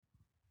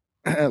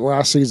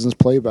last season's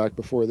playback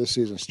before this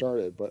season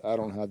started, but I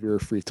don't have your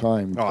free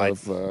time Oh,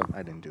 of.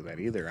 I didn't do that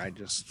either. I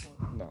just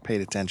No,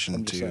 paid attention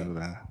I'm just to saying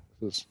the.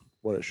 this is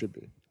what it should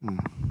be.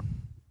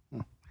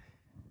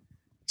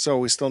 So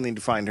we still need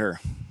to find her.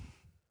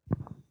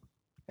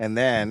 And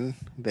then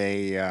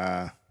they.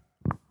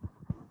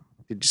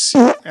 Did you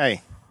see?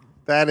 Hey,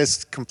 that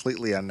is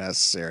completely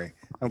unnecessary.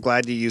 I'm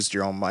glad you used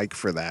your own mic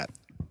for that.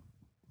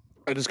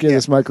 I just gave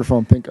this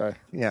microphone pink eye.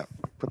 Yeah,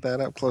 put that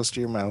up close to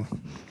your mouth.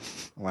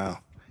 Wow.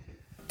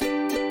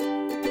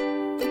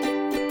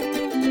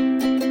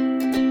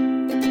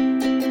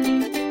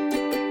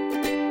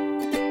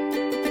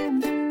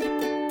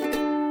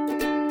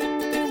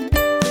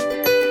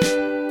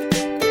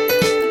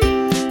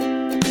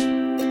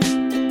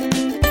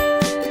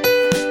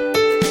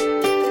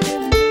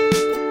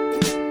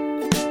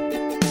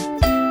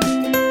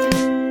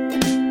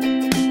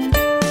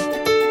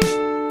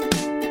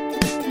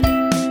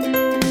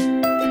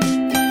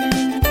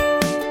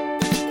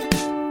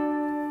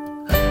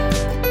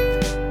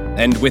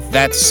 And with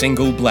that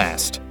single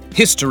blast,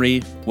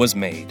 history was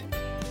made.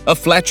 A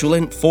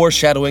flatulent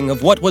foreshadowing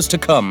of what was to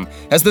come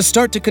as the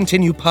Start to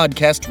Continue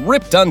podcast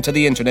ripped onto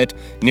the internet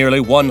nearly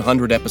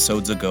 100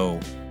 episodes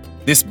ago.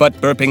 This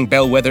butt-burping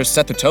bellwether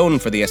set the tone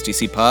for the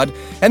STC pod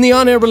and the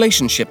on-air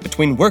relationship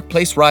between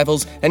workplace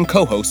rivals and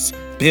co-hosts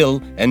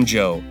Bill and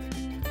Joe.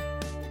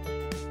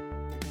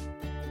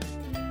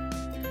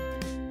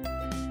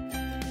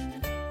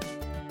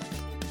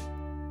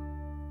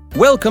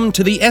 Welcome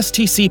to the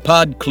STC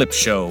Pod Clip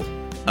Show.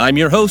 I'm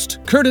your host,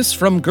 Curtis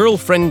from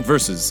Girlfriend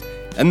Versus,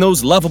 and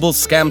those lovable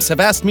scamps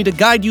have asked me to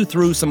guide you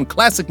through some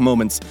classic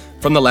moments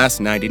from the last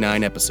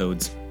 99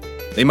 episodes.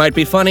 They might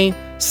be funny,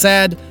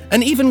 sad,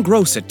 and even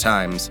gross at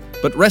times,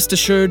 but rest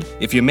assured,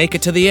 if you make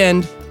it to the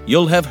end,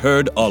 you'll have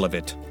heard all of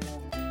it.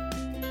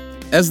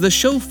 As the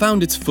show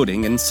found its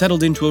footing and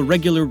settled into a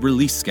regular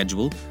release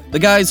schedule, the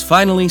guys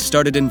finally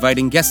started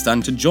inviting guests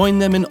on to join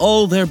them in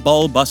all their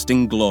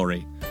ball-busting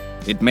glory.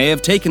 It may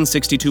have taken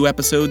 62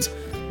 episodes,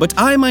 but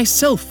I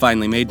myself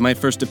finally made my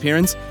first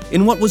appearance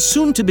in what was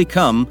soon to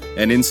become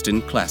an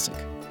instant classic.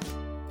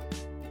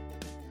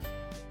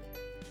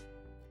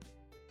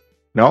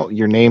 No,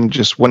 your name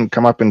just wouldn't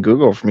come up in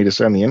Google for me to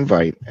send the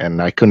invite,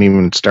 and I couldn't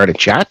even start a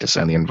chat to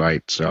send the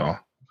invite, so...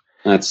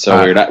 That's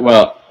so weird.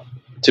 Well,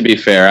 to be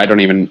fair, I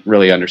don't even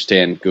really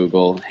understand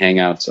Google,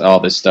 Hangouts,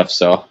 all this stuff,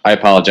 so I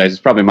apologize.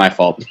 It's probably my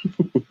fault.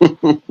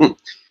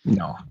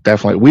 No,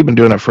 definitely. We've been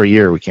doing it for a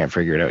year. We can't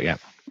figure it out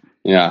yet.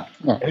 Yeah.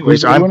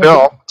 Anyways, I'm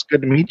Bill. It's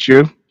good to meet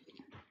you.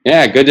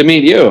 Yeah, good to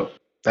meet you.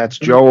 That's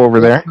Joe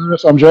over there.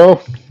 I'm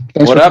Joe.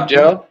 What up,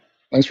 Joe?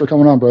 Thanks for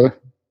coming on, brother.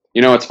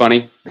 You know what's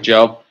funny,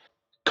 Joe?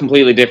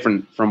 Completely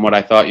different from what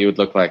I thought you would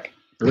look like.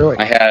 Really?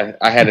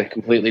 I had a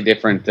completely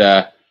different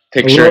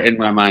picture in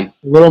my mind.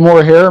 A little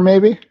more hair,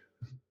 maybe?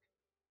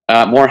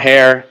 More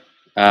hair,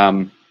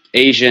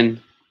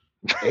 Asian.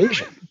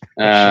 Asian?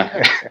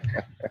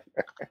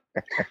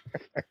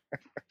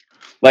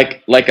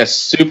 Like a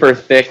super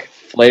thick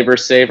flavor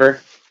saver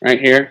right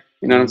here.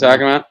 You know what I'm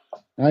talking about?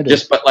 I do.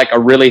 Just but like a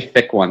really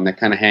thick one that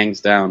kind of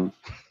hangs down.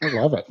 I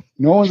love it.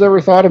 No one's ever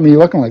thought of me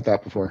looking like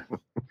that before.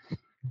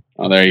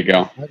 Oh, there you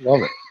go. I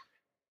love it.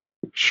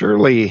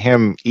 Surely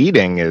him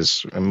eating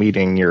is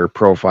meeting your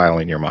profile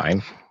in your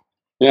mind.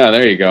 Yeah,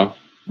 there you go.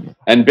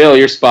 And Bill,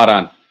 you're spot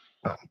on.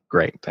 Oh,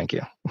 great, thank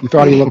you. You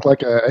thought he looked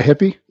like a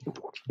hippie?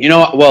 You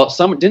know, well,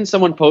 didn't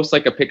someone post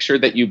like a picture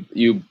that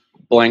you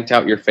blanked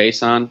out your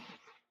face on?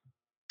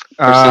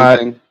 Or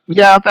something?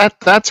 Yeah,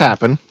 that's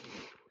happened.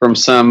 From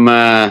some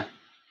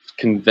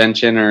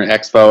convention or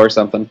expo or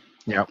something.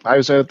 Yeah, I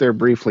was out there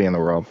briefly in the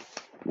world.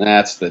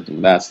 That's the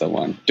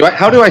one.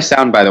 How do I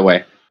sound, by the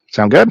way?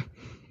 Sound good?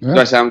 Yeah. Do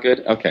I sound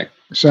good? Okay.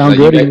 Sound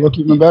good. You look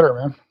even better,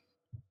 man.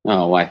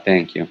 Oh, why?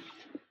 Thank you.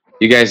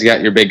 You guys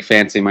got your big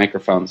fancy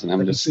microphones, and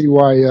I'm just see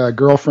why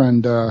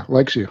girlfriend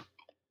likes you.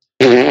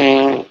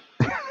 I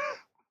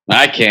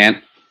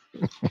can't.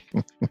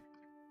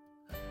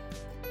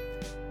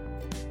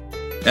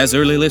 As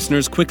early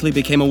listeners quickly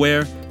became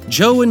aware,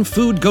 Joe and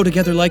food go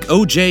together like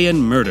OJ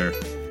and murder.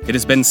 It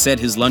has been said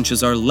his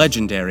lunches are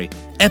legendary,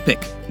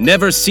 epic,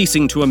 never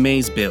ceasing to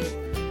amaze Bill.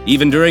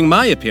 Even during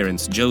my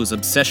appearance, Joe's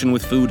obsession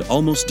with food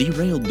almost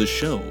derailed the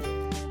show.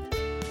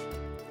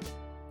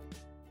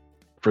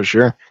 For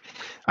sure.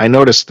 I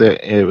noticed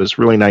that it was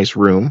a really nice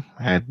room.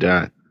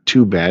 Had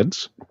 2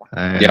 beds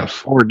and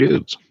 4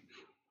 dudes.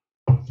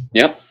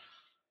 Yep.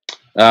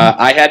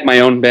 I had my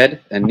own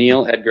bed, and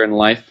Neil, Edgar, and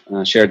Life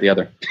shared the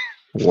other.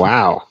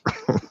 Wow.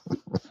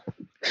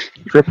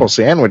 Triple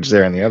sandwich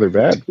there in the other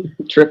bed.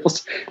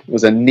 Triples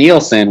was a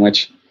Neil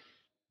sandwich.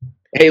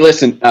 Hey,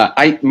 listen,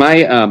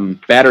 my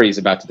battery's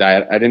about to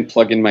die. I didn't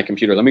plug in my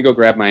computer. Let me go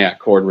grab my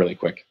cord really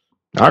quick.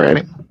 All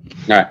right. All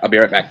right, I'll be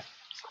right back.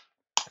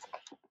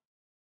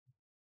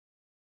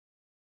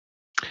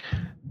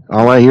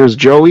 All I hear is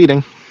Joe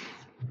eating.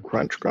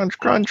 Crunch, crunch,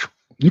 crunch.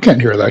 You can't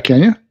hear that,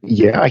 can you?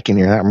 Yeah, I can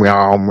hear that.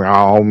 Meow,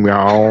 meow,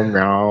 meow,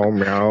 meow,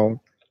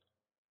 meow.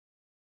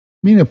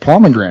 I mean, a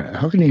pomegranate.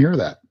 How can you hear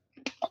that?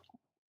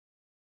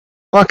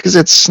 Well, because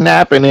it's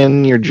snapping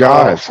in your Oh,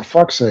 jaws. for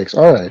fuck's sakes.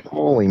 All right.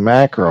 Holy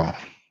mackerel.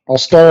 I'll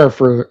starve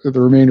for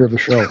the remainder of the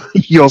show.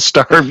 You'll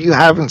starve. You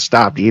haven't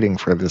stopped eating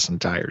for this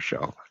entire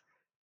show.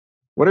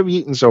 What have you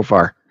eaten so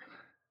far?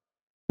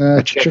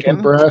 A Chicken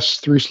chicken?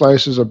 breast, 3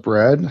 slices of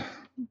bread,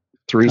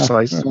 3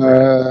 slices? of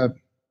bread.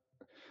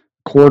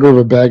 quarter of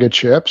a bag of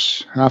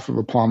chips, half of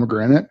a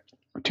pomegranate,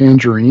 a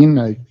tangerine.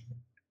 I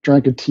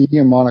drank a tea.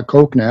 I'm on a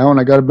Coke now, and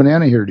I got a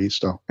banana here to eat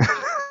still.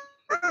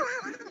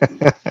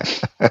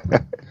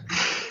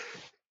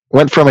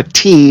 Went from a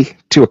tea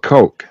to a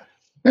Coke.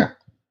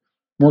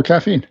 More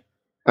caffeine.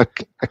 A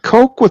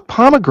Coke with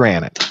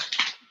pomegranate.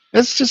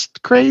 That's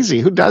just crazy.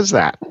 Who does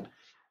that?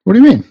 What do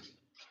you mean?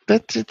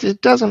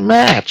 It doesn't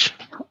match.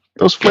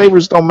 Those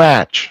flavors don't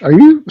match. Are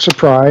you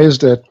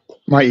surprised at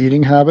my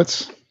eating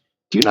habits?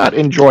 Do you not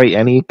enjoy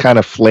any kind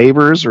of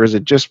flavors, or is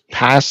it just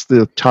pass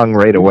the tongue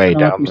right away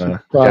down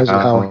the Surprised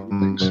at how I eat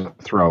things.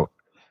 throat?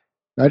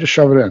 I just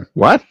shove it in.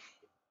 What?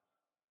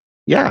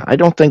 Yeah, I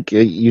don't think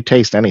you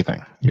taste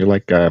anything. You're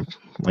like an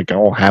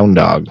old hound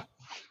dog.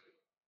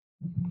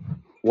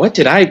 What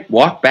did I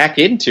walk back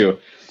into?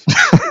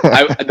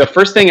 The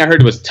first thing I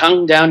heard was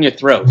tongue down your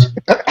throat.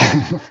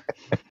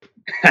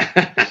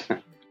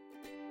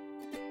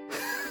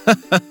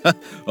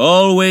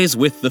 Always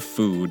with the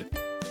food.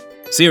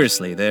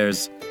 Seriously,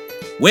 there's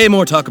way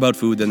more talk about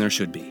food than there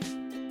should be.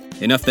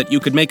 Enough that you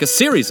could make a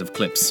series of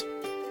clips.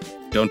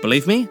 Don't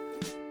believe me?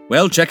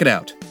 Well, check it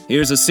out.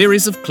 Here's a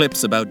series of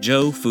clips about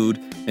Joe, food,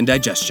 and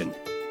digestion.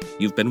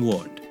 You've been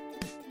warned.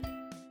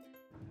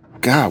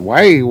 God,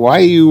 why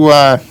you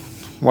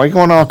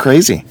going all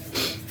crazy?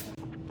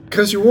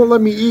 Because you won't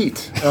let me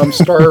eat. I'm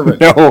starving.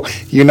 No,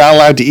 you're not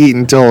allowed to eat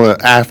until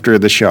after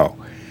the show.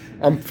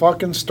 I'm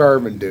fucking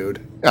starving,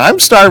 dude. I'm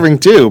starving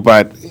too,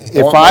 but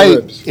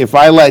if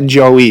I let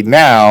Joe eat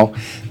now,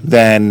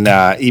 then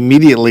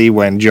immediately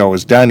when Joe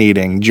is done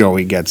eating,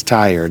 Joey gets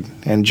tired,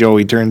 and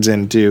Joey turns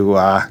into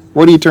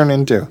what do you turn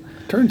into?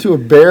 Turn into a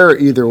bear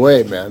either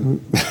way,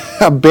 man.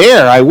 A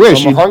bear? I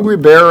wish. I'm a hungry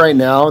bear right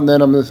now, and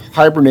then I'm a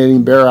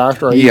hibernating bear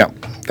after I eat. Yeah,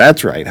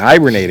 that's right,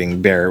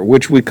 hibernating bear,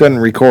 which we couldn't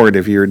record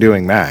if you were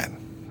doing that.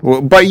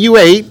 Well, but you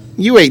ate.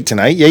 You ate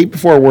tonight. You ate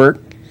before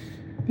work.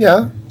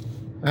 Yeah,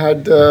 I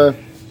had.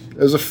 It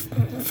was a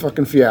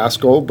fucking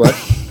fiasco, but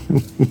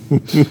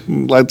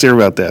Let's hear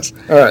about this.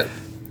 all right.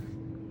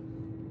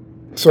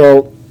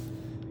 So,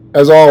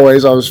 as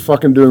always, I was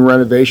fucking doing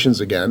renovations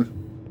again.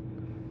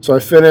 So I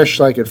finished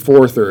like at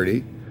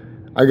 4:30.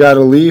 I got to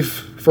leave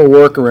for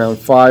work around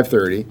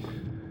 5:30.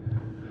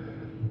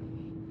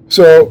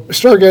 So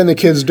start getting the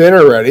kids'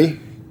 dinner ready.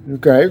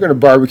 Okay, you're gonna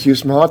barbecue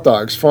some hot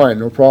dogs. Fine,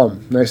 no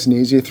problem. Nice and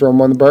easy. Throw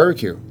them on the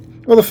barbecue.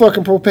 Well, the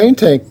fucking propane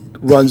tank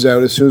runs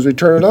out as soon as we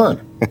turn it on.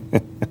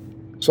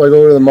 So I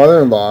go to the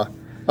mother-in-law.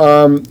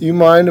 You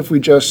mind if we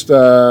just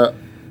boil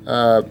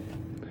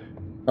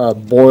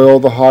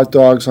the hot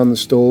dogs on the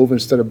stove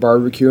instead of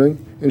barbecuing?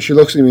 And she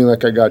looks at me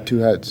like I got 2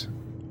 heads.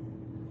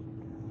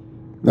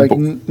 Like,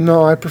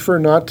 no, I prefer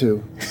not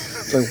to.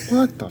 It's like,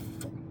 what the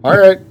All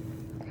right,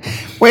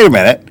 Wait a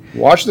minute.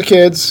 watch the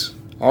kids.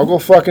 I'll go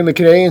fucking the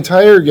Canadian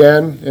Tire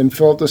again and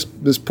fill up this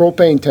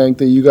propane tank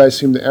that you guys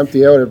seem to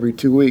empty out every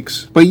 2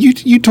 weeks. But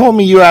you told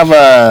me you have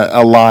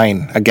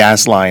a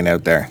gas line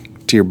out there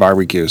to your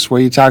barbecues. What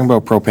are you talking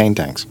about, propane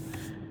tanks?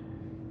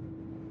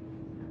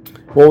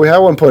 Well, we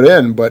have one put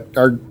in, but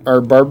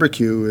our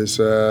barbecue is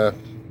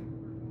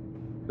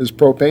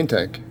propane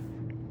tank.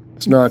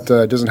 It's not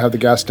doesn't have the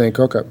gas tank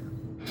hookup.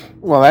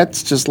 Well,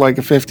 that's just like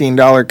a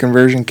 $15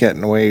 conversion kit,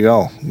 and away you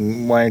go.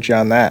 Why aren't you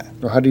on that?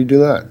 Well, how do you do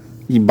that?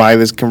 You buy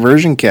this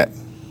conversion kit.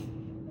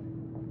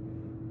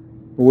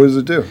 What does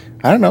it do?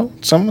 I don't know.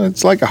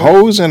 It's like a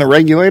hose and a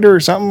regulator or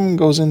something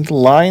goes into the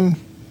line.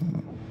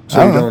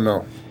 So I you don't don't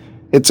know.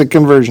 It's a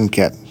conversion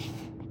kit.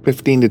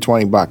 $15 to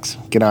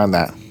 $20. Get on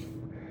that.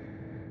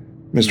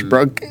 Mr.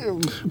 Brooke, Well,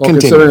 continue.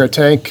 considering a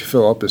tank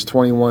fill up is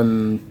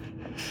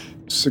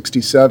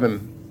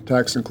 $21.67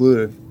 tax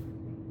included.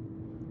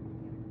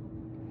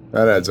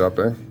 That adds up,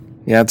 eh?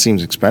 Yeah, it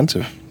seems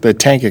expensive. The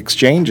tank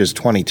exchange is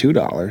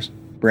 $22.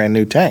 Brand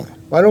new tank.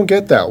 I don't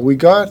get that. We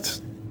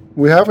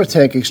have a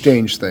tank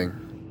exchange thing.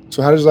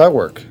 So how does that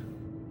work?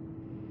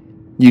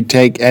 You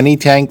take any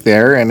tank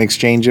there and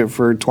exchange it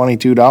for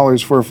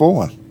 $22 for a full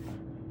one.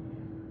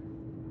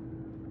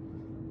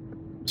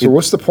 So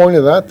what's the point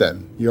of that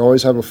then? You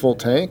always have a full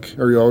tank,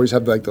 or you always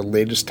have like the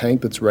latest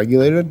tank that's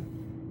regulated?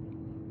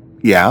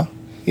 Yeah.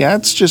 Yeah,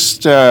 it's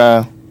just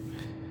that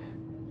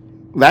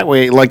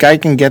way, like I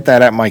can get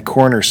that at my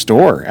corner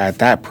store at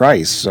that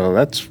price. So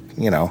that's,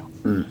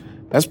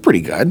 that's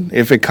pretty good.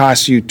 If it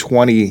costs you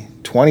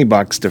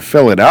 $20 to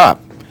fill it up,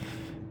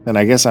 then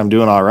I guess I'm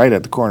doing all right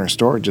at the corner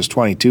store, just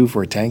 $22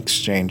 for a tank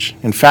exchange.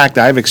 In fact,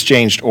 I've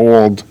exchanged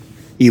old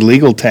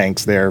illegal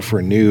tanks there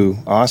for new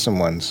awesome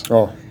ones.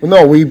 Oh, well,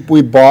 no,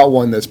 we bought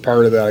one that's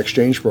part of that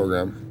exchange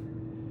program.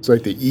 It's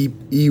like the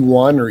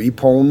E1 or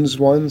EPONS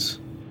ones.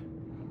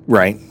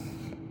 Right.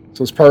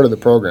 So it's part of the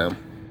program.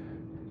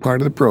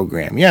 Part of the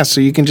program. Yeah,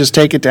 so you can just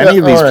take it to any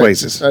of these all right.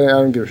 places. I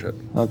don't give a shit.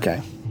 Okay.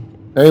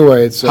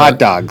 Anyway, it's Hot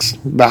dogs.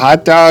 The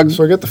hot dogs.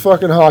 So I get the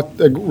fucking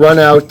run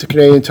out to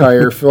Canadian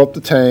Tire, fill up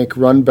the tank,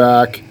 run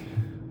back,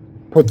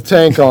 put the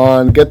tank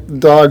on, get the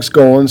dogs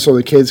going so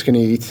the kids can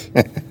eat,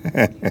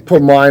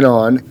 put mine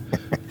on.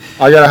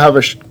 I got to have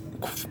a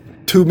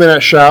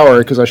 2-minute shower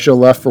because I should have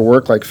left for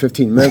work like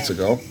 15 minutes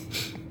ago.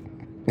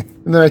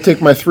 And then I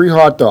take my 3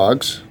 hot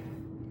dogs.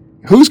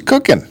 Who's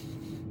cooking?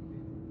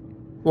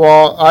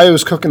 Well, I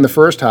was cooking the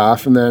first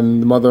half, and then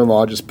the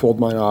mother-in-law just pulled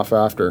mine off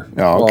after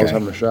while I was okay.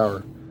 having a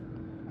shower.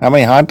 How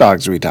many hot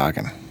dogs are we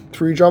talking?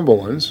 3 jumbo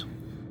ones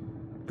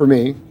for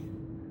me.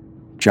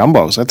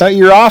 Jumbos. I thought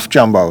you were off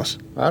jumbos.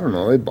 I don't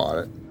know. They bought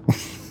it.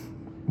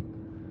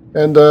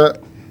 And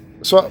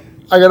so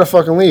I got to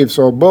fucking leave.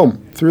 So,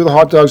 boom. Threw the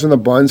hot dogs in the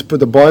buns, put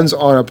the buns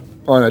on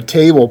a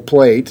table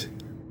plate,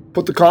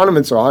 put the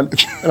condiments on,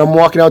 and I'm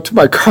walking out to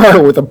my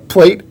car with a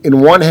plate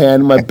in one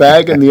hand, my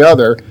bag in the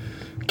other,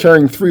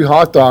 carrying 3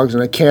 hot dogs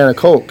and a can of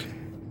Coke.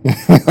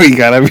 You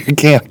got to have your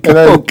can of And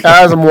then Coke.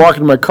 as I'm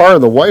walking to my car,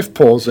 the wife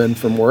pulls in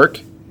from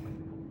work,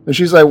 and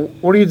she's like,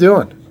 "What are you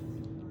doing?"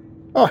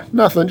 "Oh,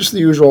 nothing, just the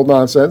usual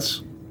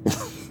nonsense.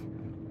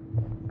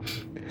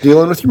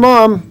 Dealing with your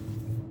mom."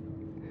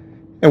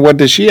 And what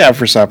does she have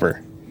for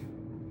supper?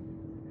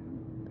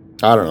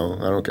 I don't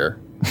know. I don't care.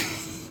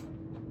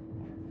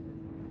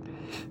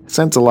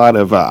 Sense a lot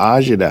of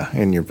agita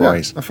in your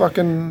voice. Yeah, I'm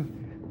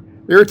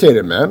fucking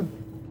irritated, man.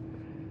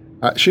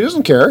 She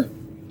doesn't care.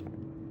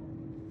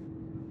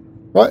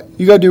 What?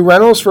 You got to do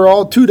rentals for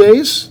all 2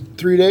 days,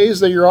 3 days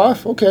that you're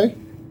off? Okay.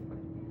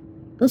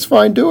 That's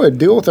fine. Do it.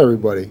 Deal with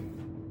everybody.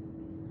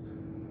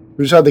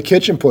 We just had the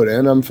kitchen put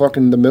in. I'm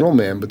fucking the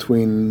middleman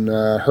between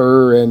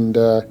her and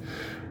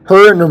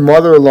her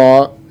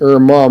mother-in-law, or her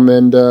mom,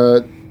 and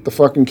the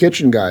fucking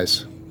kitchen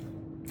guys.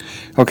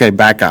 Okay,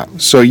 back up.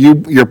 So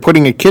you're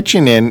putting a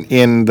kitchen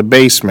in the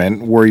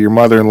basement where your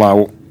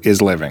mother-in-law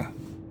is living,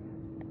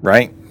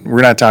 right?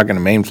 We're not talking a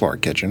main floor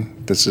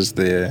kitchen. This is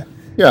the...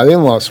 Yeah, the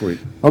in-law suite.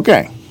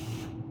 Okay.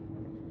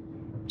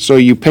 So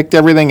you picked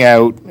everything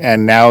out,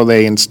 and now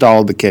they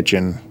installed the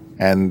kitchen,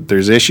 and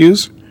there's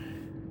issues?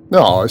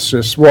 No, it's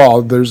just,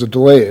 well, there's a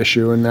delay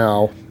issue, and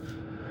now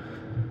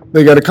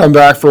they got to come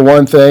back for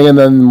one thing, and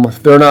then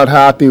they're not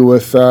happy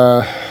with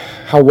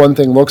how one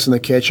thing looks in the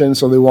kitchen,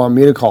 so they want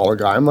me to call a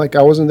guy. I'm like,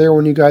 I wasn't there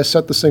when you guys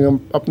set this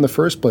thing up in the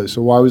first place,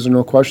 so why was there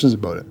no questions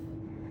about it?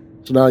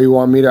 So now you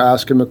want me to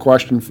ask him a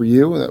question for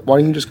you? Why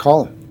don't you just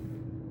call him?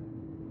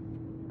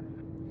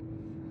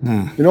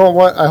 You know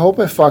what? I hope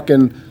I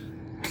fucking...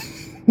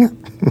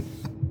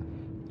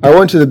 I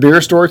went to the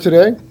beer store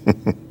today.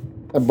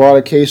 I bought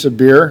a case of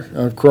beer,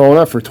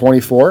 Corona, for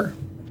 $24.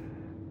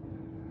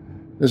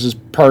 This is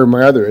part of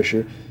my other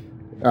issue.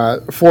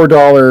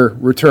 $4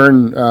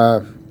 return,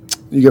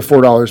 you get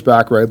 $4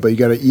 back, right? But you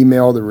got to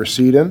email the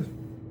receipt in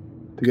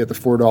to get the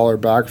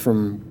 $4 back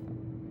from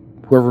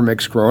whoever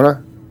makes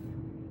Corona.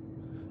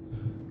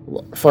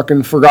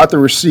 Fucking forgot the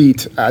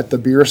receipt at the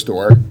beer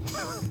store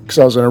because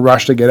I was in a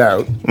rush to get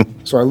out.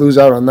 So I lose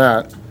out on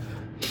that.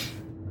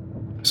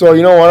 So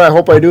you know what I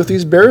hope I do with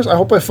these beers? I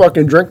hope I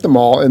fucking drink them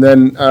all and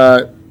then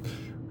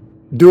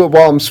do it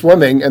while I'm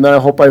swimming, and then I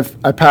hope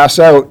I pass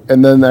out,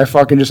 and then I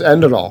fucking just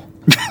end it all.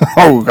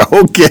 Oh,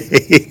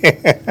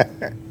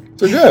 okay.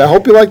 So good. I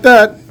hope you like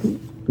that.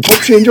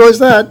 Hope she enjoys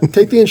that.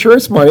 Take the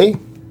insurance money,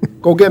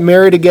 go get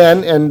married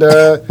again, and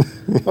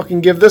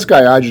fucking give this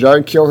guy agita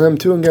and kill him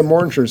too and get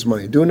more insurance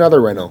money. Do another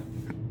reno.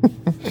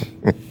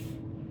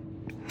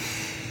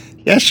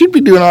 Yeah, she'd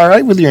be doing all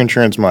right with your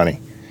insurance money.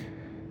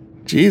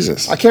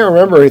 Jesus. I can't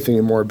remember anything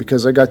anymore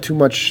because I got too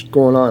much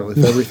going on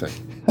with everything.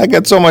 I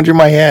got so much in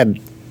my head.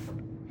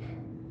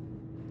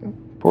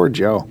 Poor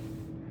Joe.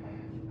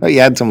 Oh, you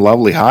had some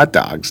lovely hot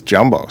dogs,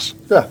 jumbos.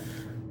 Yeah.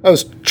 I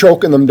was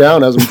choking them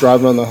down as I'm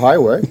driving on the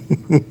highway.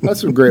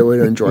 That's a great way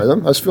to enjoy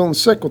them. I was feeling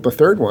sick with the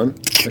third one.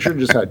 I should have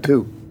just had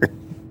 2.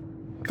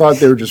 Thought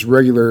they were just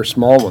regular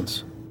small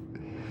ones.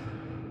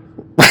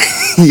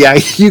 Yeah,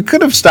 you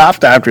could have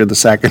stopped after the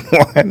second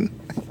one.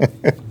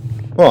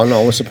 Oh,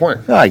 no, what's the point?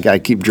 Oh, I gotta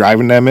keep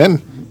driving them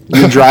in.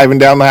 You're driving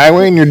down the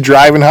highway and you're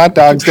driving hot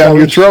dogs down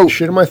your throat.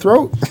 Shit in my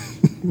throat.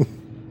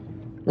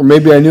 Or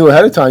maybe I knew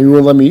ahead of time you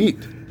wouldn't let me eat.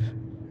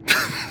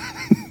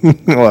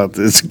 Well,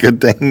 it's a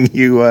good thing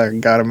you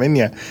got them in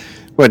you.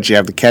 What, you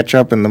have the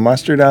ketchup and the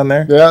mustard on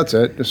there? Yeah, that's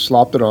it. Just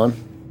slopped it on.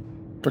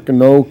 Freaking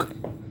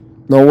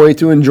no way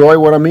to enjoy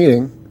what I'm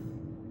eating.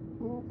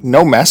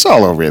 No mess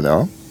all over you,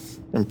 though.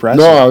 Impressive.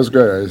 No, I was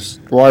good.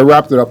 I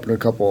wrapped it up in a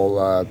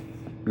couple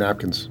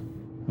napkins.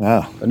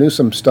 Wow. I knew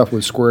some stuff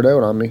would squirt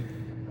out on me,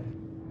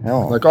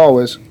 Oh. like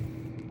always.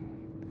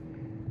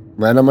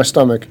 Land on my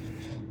stomach.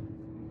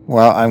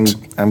 Well,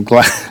 I'm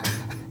glad.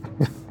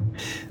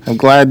 I'm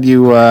glad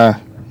you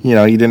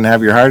you didn't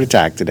have your heart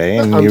attack today,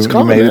 and It's you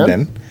coming, made man. it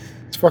in.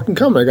 It's fucking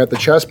coming. I got the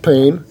chest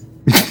pain.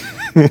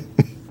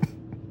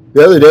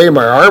 The other day,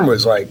 my arm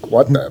was like,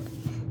 what the?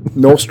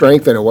 No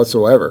strength in it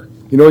whatsoever.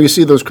 You know, you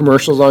see those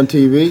commercials on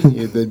TV?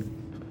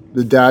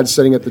 The dad's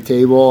sitting at the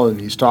table, and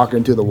he's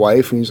talking to the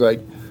wife, and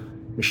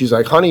she's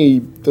like, honey,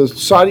 the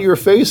side of your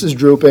face is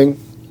drooping.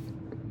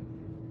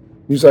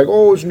 He's like,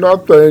 oh, it's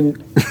nothing.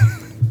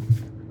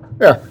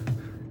 Yeah.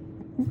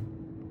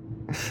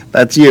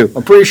 That's you.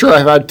 I'm pretty sure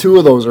I've had 2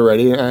 of those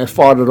already, and I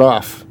fought it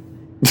off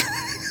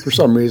for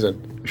some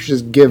reason. You should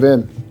just give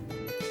in.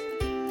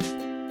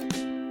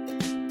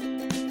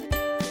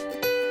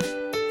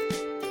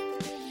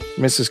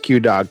 Mrs.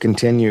 Q Dog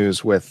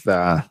continues with,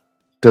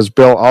 does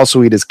Bill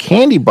also eat his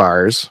candy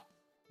bars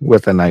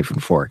with a knife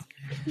and fork?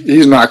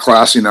 He's not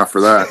classy enough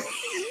for that.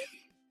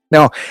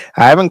 No,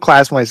 I haven't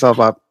classed myself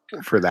up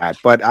for that,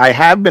 but I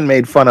have been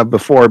made fun of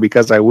before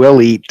because I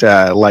will eat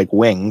like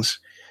wings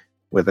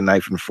with a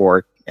knife and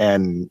fork,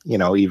 and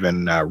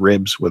even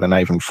ribs with a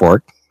knife and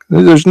fork.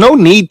 There's no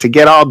need to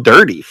get all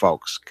dirty,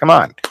 folks. Come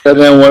on. And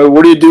then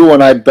what do you do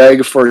when I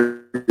beg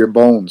for your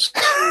bones?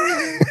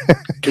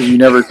 Because you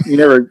never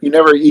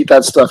eat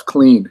that stuff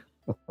clean.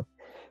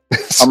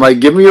 I'm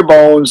like, give me your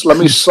bones. Let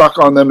me suck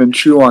on them and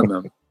chew on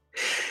them.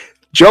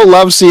 Joe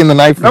loves seeing the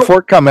knife and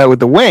fork come out with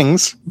the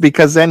wings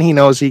because then he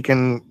knows he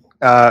can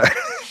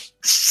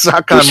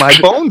suck on my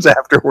bones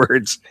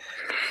afterwards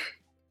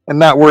and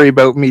not worry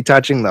about me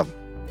touching them.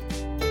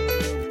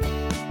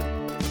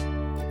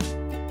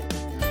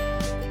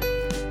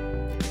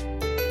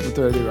 What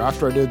did I do?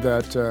 After I did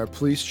that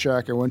police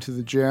check, I went to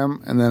the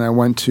gym, and then I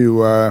went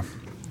to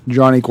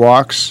Johnny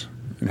Guac's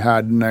and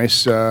had a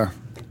nice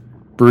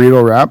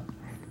burrito wrap.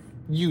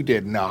 You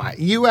did not.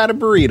 You had a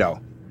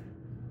burrito.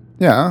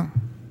 Yeah.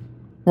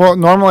 Well,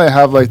 normally I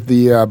have like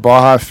the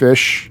Baja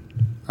fish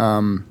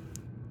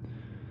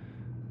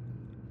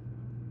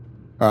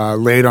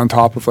laid on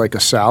top of like a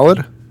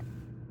salad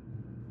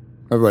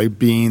of like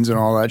beans and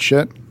all that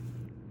shit.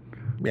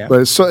 Yeah.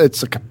 But it's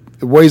like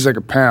it weighs like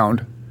a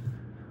pound,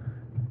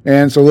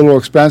 and it's a little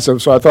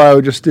expensive. So I thought I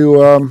would just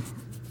do a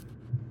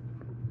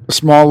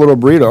small little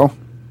burrito,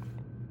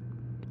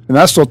 and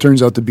that still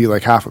turns out to be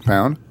like half a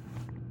pound.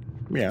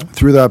 Yeah.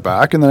 Threw that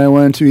back, and then I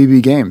went into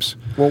EB Games.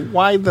 Well,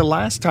 why the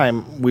last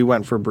time we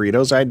went for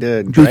burritos, I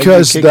did drag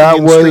because you, that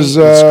and was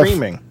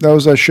screaming. That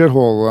was that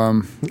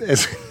shithole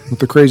with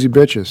the crazy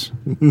bitches.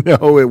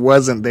 No, it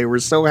wasn't. They were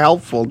so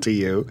helpful to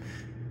you,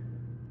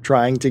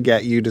 trying to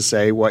get you to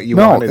say what you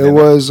wanted. No, it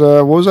was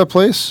what was that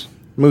place?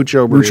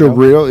 Mucho Burrito. Mucho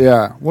Burrito.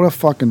 Yeah, what a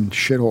fucking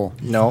shithole.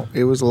 No,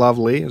 it was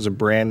lovely. It was a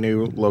brand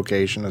new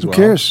location as well.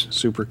 Who cares?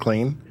 Super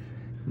clean,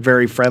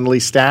 very friendly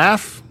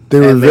staff. They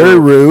were very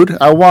rude.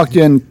 I walked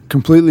in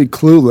completely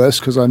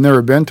clueless because I've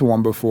never been to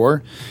one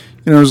before.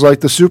 And it was like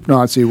the soup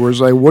Nazi, where it's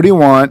like, what do you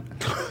want,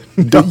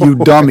 you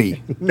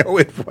dummy? No,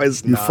 it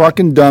was You not.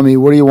 fucking dummy.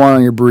 What do you want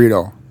on your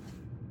burrito?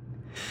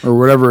 Or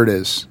whatever it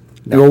is.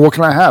 No. You go, what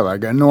can I have? I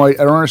don't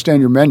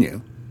understand your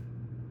menu.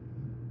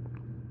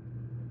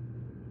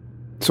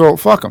 So,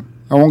 fuck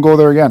them. I won't go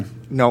there again.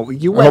 No,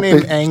 you went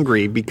in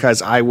angry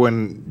because I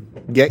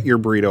wouldn't get your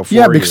burrito for you.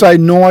 Yeah, because I had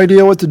no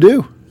idea what to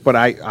do. But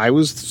I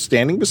was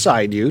standing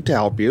beside you to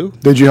help you.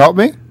 Did you help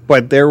me?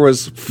 But there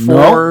was 4...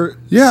 No.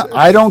 Yeah,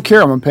 I don't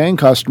care. I'm a paying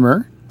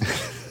customer.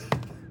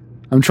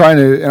 I'm trying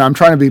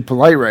to be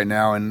polite right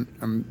now, and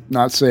I'm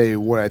not say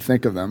what I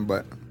think of them,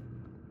 but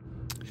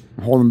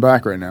I'm holding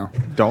back right now.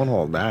 Don't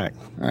hold back.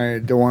 I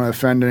don't want to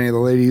offend any of the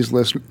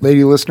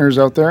lady listeners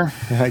out there.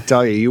 I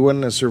tell you, you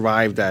wouldn't have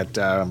survived that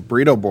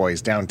Burrito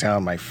Boys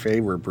downtown, my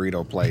favorite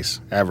burrito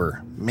place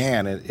ever.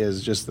 Man, it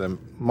is just the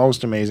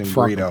most amazing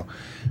burrito.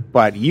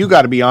 But you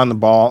got to be on the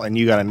ball, and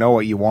you got to know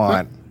what you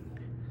want.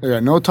 I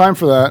got no time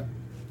for that.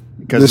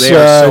 Because this they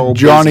are so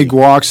Johnny busy.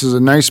 Guac's is a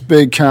nice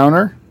big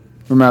counter,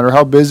 no matter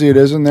how busy it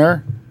is in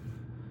there.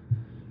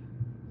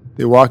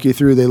 They walk you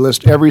through. They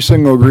list every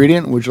single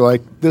ingredient. Would you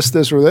like this,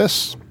 or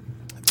this?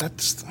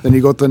 Then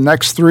you go to the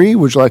next 3.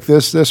 Would you like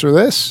this, or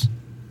this?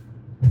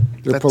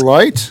 They're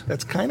polite.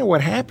 That's kind of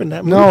what happened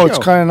at No, Mucho. it's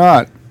kind of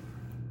not.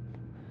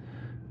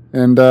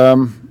 And,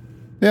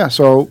 yeah,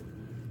 so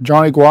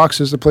Johnny Guac's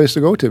is the place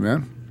to go to,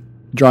 man.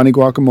 Johnny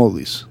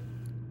Guacamole's.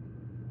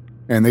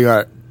 And they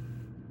got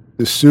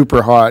this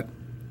super hot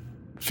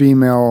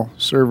female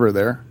server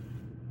there,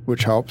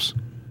 which helps.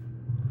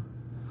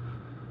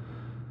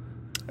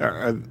 All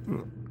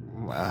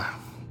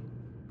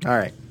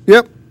right.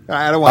 Yep.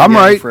 I don't want to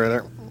go any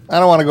further. I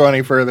don't want to go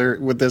any further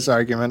with this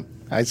argument.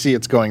 I see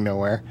it's going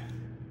nowhere.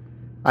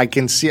 I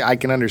can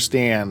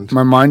understand.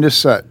 My mind is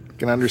set.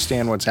 Can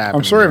understand what's happening.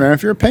 I'm sorry, man.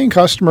 If you're a paying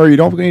customer, you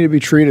don't need to be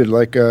treated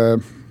like a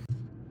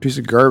piece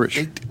of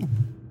garbage.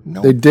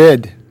 They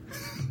did.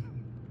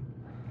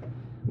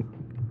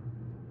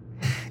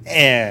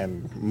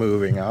 And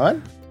moving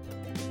on.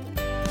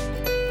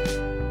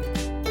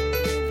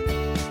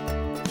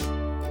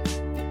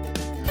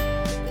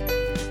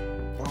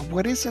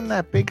 What is in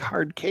that big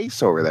hard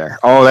case over there?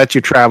 Oh, that's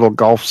your travel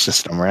golf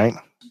system, right?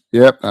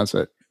 Yep, that's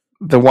it.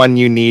 The one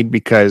you need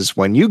because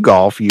when you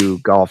golf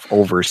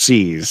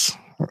overseas.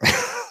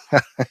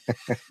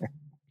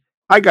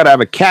 I got to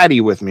have a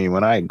caddy with me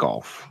when I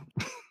golf.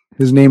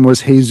 His name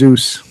was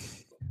Jesus.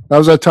 That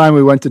was that time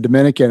we went to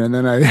Dominican, and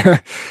then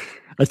I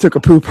took a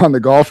poop on the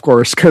golf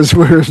course because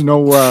we were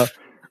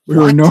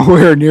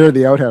nowhere near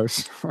the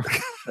outhouse.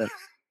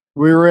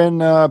 We were in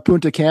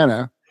Punta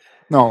Cana.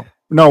 No,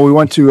 we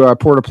went to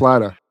Puerto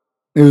Plata.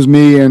 It was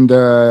me and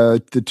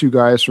the two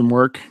guys from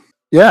work.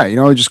 Yeah,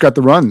 we just got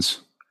the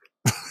runs.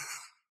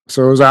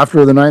 So it was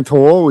after the 9th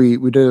hole. We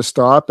did a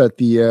stop at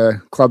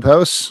the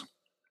clubhouse,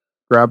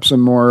 grabbed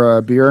some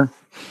more beer.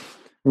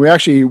 We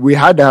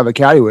had to have a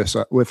caddy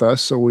with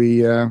us, so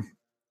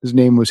his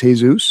name was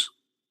Jesus,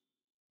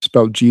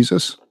 spelled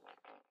Jesus.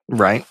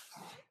 Right.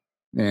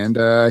 And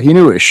he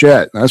knew his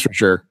shit, that's for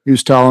sure. He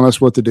was telling us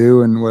what to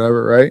do and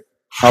whatever, right?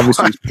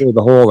 Obviously, he's played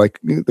the whole,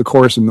 the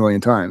course a million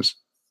times.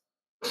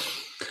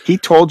 He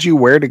told you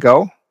where to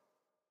go?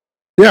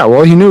 Yeah,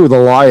 well, he knew the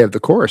lie of the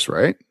course,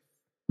 right?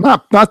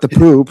 Not the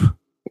poop.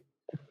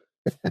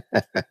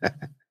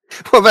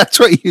 Well, that's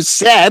what you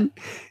said.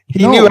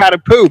 He knew how to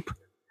poop.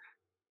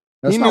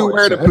 That's he not knew what I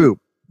where to said. poop.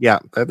 Yeah,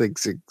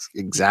 that's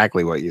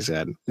exactly what you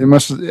said.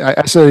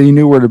 I said he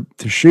knew where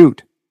to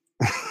shoot.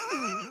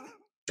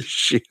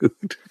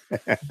 Shoot.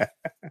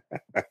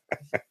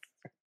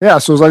 Yeah,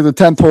 so it was like the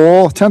 10th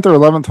or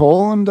 11th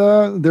hole,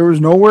 and there was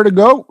nowhere to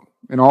go.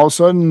 And all of a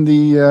sudden,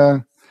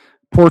 the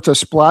Porta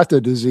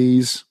Splata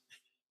disease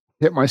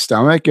hit my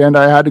stomach, and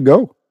I had to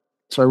go.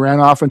 So I ran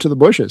off into the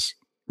bushes,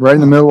 right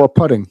in the middle of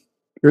putting.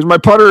 Here's my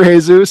putter,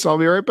 Jesus. I'll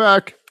be right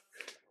back.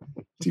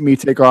 See me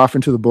take off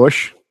into the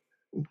bush.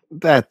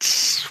 I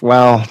guess That's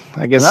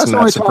the not only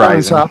time it's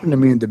surprising. happened to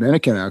me in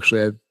Dominican,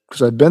 actually,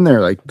 because I've been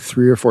there like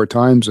 3 or 4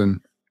 times, and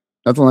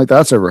nothing like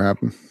that's ever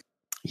happened.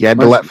 You had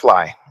to let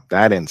fly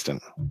that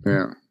instant.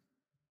 Yeah.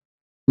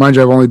 Mind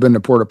you, I've only been to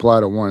Puerto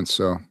Plata once,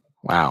 so.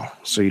 Wow.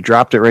 So you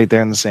dropped it right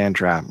there in the sand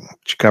trap.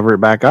 Did you cover it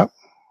back up?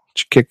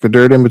 Did you kick the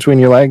dirt in between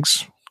your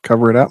legs?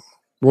 Cover it up?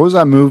 What was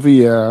that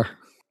movie?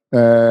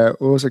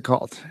 What was it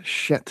called?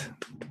 Shit.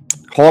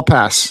 Hall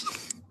Pass.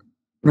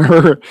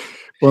 Remember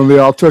when they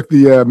all took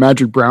the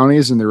magic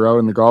brownies and they were out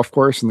in the golf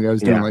course and the guy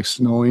was doing like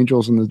snow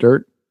angels in the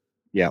dirt?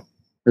 Yeah.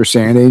 Or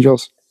sand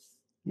angels?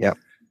 Yep.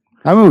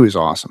 That movie was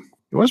awesome.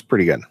 It was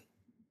pretty good.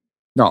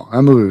 No,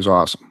 that movie was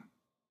awesome.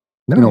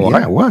 No, you know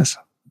why? It was.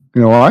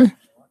 You know why?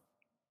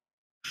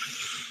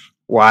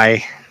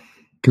 Why?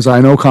 Because I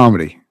know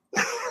comedy.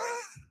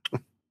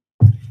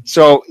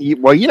 So,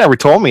 you never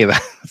told me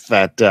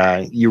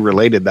that you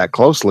related that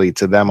closely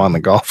to them on the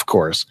golf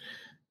course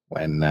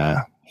when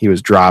he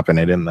was dropping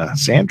it in the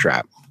sand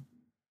trap,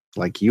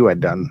 like you had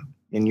done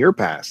in your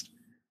past.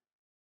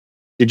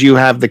 Did you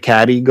have the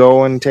caddy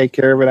go and take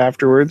care of it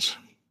afterwards?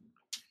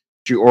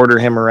 Did you order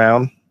him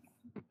around?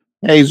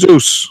 Hey,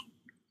 Zeus,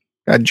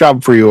 got a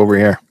job for you over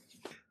here.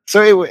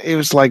 So it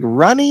was like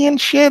runny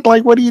and shit.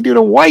 Like, what do you do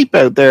to wipe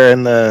out there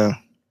in the?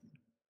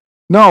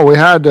 No, we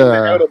had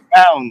out of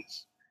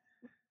bounds.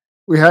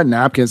 We had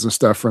napkins and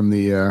stuff from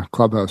the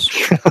clubhouse.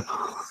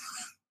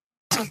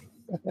 Who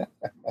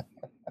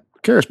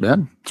cares,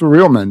 man? It's what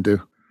real men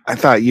do. I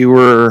thought you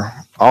were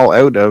all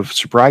out of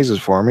surprises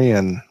for me,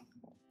 and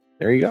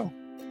there you go.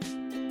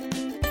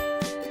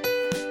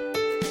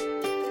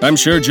 I'm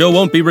sure Joe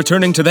won't be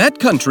returning to that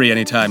country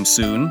anytime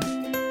soon.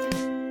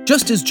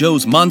 Just as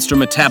Joe's monster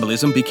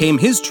metabolism became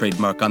his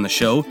trademark on the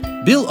show,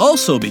 Bill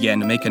also began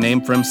to make a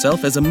name for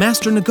himself as a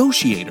master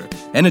negotiator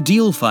and a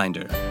deal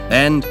finder.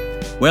 And,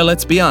 well,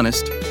 let's be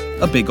honest,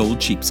 a big old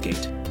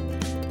cheapskate.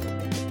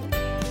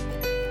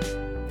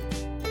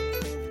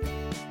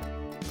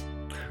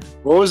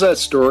 What was that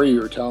story you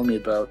were telling me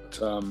about?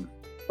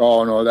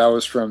 Oh no, that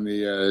was from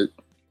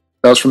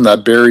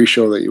that berry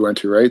show that you went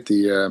to, right?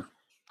 The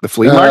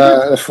flea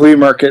market, the flea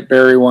market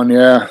berry one.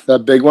 Yeah,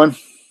 that big one.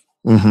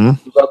 Mm-hmm.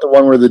 Was that the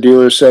one where the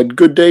dealer said,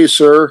 "Good day,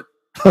 sir"?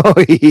 Oh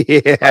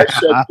yeah, I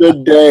said,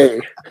 "Good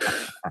day."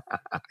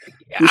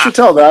 You should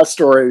tell that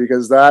story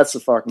because that's a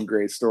fucking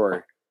great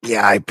story.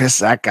 Yeah, I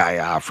pissed that guy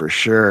off for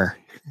sure.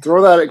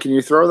 Can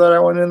you throw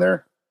that one in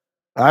there?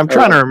 I'm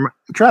trying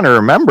to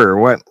remember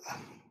what.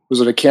 Was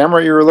it a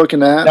camera you were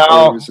looking at?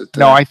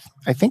 No, I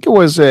think it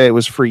was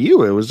for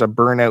you. It was a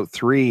Burnout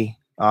 3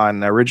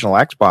 on original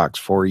Xbox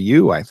for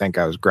you. I think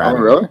I was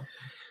grabbing. Oh, really?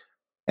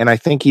 And I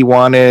think he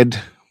wanted.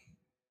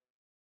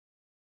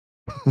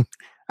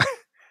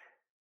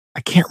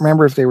 I can't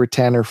remember if they were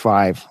 10 or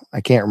 5.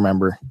 I can't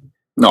remember.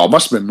 No, it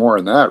must have been more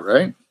than that,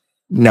 right?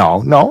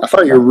 No. I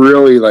thought you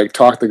really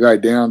talked the guy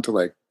down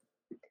to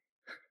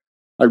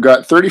I've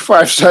got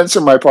 35 cents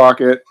in my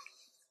pocket.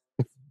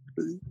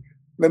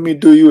 Let me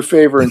do you a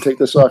favor and take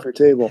this off your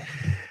table.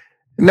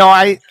 No,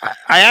 I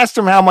asked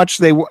him how much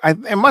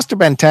it must have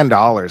been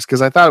 $10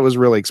 because I thought it was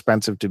really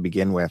expensive to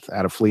begin with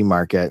at a flea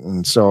market.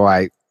 And so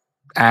I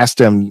asked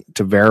him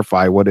to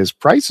verify what his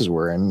prices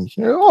were. And,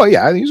 oh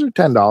yeah, these are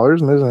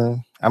 $10.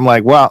 And I'm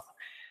like, well,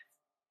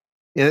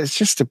 it's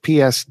just a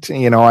PS,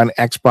 an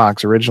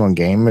Xbox original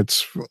game.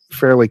 It's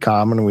fairly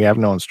common. We have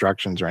no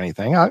instructions or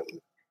anything.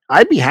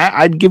 I'd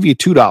give you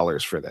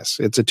 $2 for this.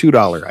 It's a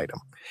 $2 item.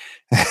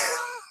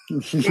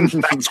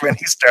 That's when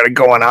he started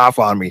going off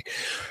on me.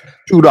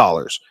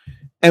 $2.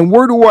 And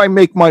where do I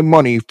make my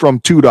money from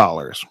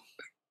 $2?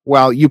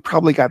 Well, you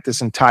probably got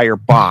this entire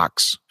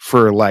box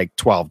for like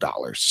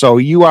 $12. So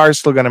you are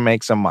still going to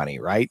make some money,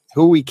 right?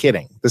 Who are we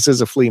kidding? This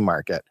is a flea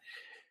market.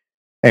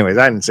 Anyways,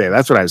 I didn't say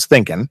that's what I was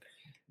thinking.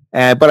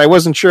 But I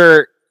wasn't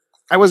sure.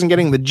 I wasn't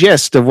getting the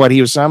gist of what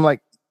he was saying. I'm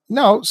like,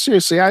 no,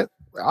 seriously,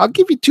 I'll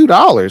give you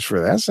 $2 for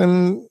this,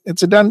 and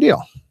it's a done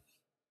deal.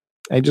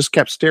 I just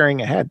kept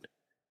staring ahead.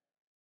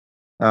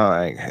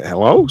 Like,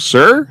 hello,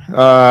 sir?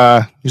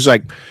 He's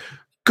like,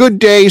 good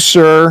day,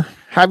 sir.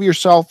 Have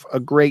yourself a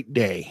great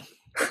day.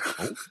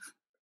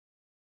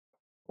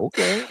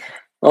 Okay.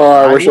 Oh,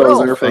 I wish I was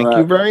there for Thank that.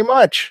 you very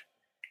much.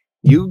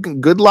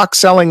 Good luck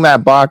selling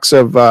that box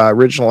of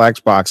original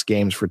Xbox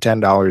games for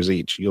 $10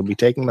 each. You'll be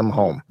taking them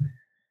home.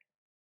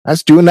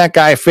 That's doing that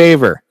guy a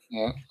favor.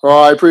 Yeah.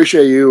 Well, I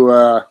appreciate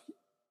you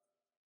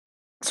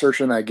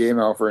searching that game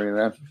out for me,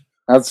 man.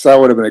 That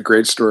would have been a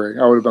great story.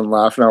 I would have been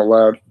laughing out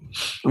loud.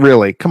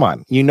 Really? Come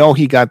on. You know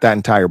he got that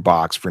entire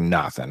box for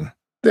nothing.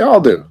 They all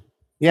do.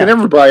 Yeah. They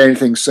never buy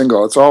anything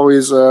single. It's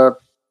always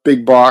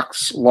big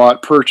box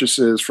lot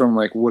purchases from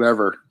like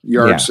whatever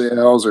yard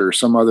sales or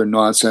some other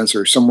nonsense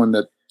or someone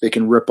that they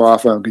can rip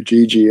off on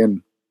Kijiji,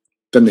 and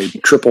then they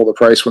triple the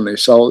price when they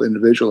sell it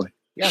individually.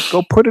 Yeah,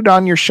 go put it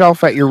on your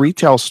shelf at your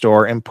retail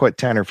store and put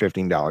 $10 or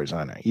 $15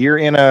 on it. You're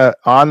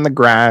on the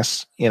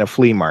grass in a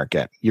flea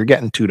market. You're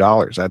getting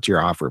 $2. That's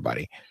your offer,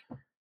 buddy.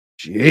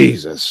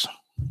 Jesus.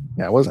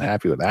 Yeah, I wasn't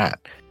happy with that.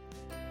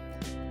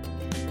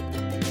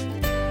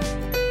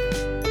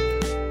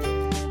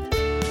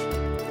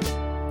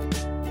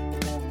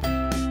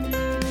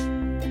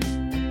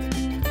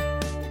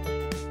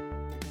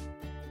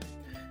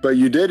 But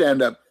you did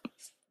end up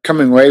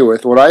coming away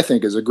with what I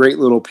think is a great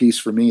little piece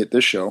for me at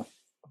this show.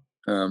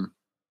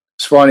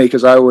 It's funny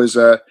because I was,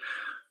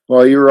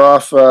 while you were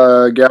off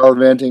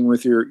gallivanting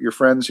with your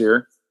friends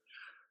here,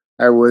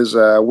 I was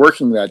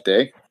working that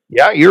day.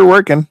 Yeah, you're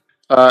working.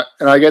 And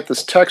I get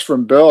this text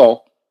from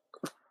Bill.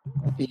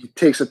 He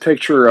takes a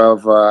picture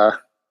of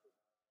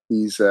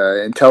these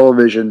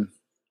Intellivision,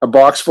 a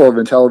box full of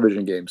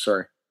Intellivision games,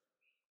 sorry.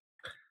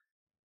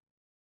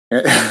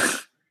 And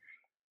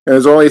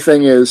his only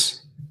thing is,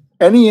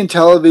 any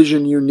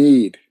Intellivision you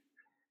need.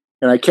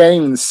 And I can't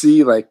even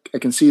see, I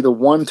can see the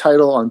one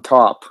title on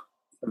top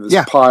of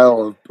this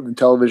pile of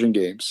Intellivision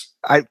games.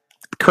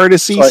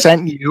 Courtesy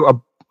sent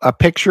you a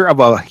picture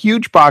of a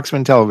huge box of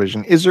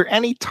Intellivision. Is there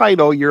any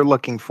title you're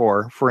looking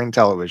for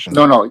Intellivision?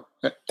 No.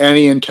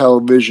 Any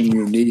Intellivision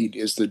you need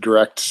is the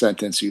direct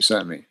sentence you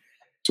sent me.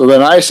 So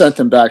then I sent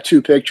them back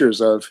 2 pictures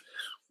of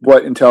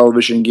what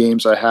Intellivision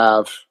games I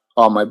have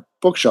on my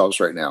bookshelves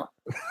right now.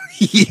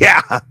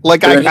 Yeah,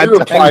 like I had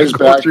time to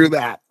go through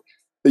that.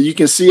 You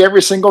can see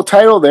every single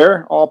title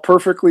there, all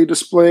perfectly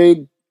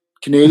displayed.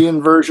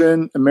 Canadian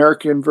version,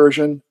 American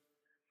version.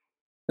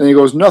 And he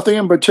goes, nothing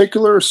in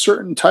particular, a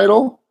certain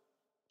title.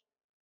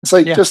 It's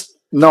like, just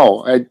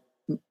no.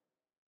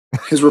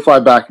 His reply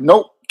back,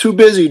 nope, too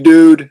busy,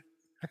 dude.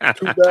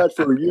 Too bad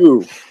for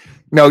you.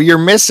 No, you're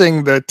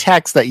missing the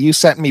text that you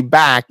sent me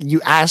back.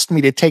 You asked me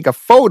to take a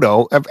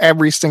photo of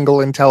every single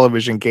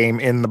Intellivision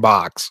game in the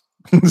box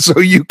so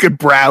you could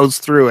browse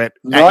through it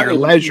at your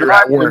leisure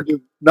at work.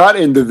 Not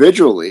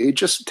individually,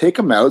 just take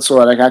them out so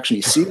that I can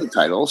actually see the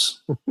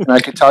titles and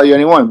I can tell you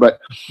anyone. But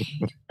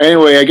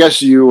anyway, I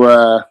guess you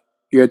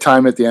had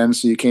time at the end,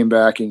 so you came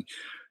back and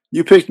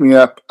you picked me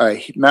up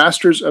a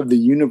Masters of the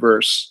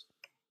Universe,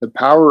 The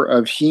Power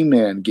of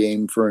He-Man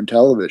game for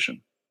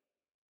Intellivision,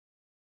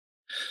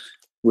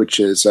 which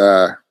is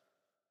if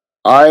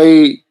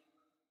I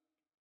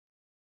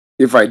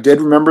did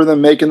remember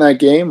them making that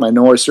game, I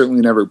know I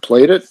certainly never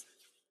played it.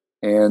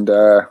 And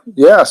so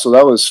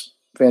that was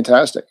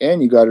fantastic.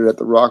 And you got it at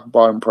the rock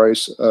bottom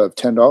price of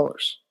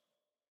 $10.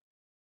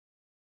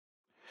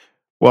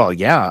 Well,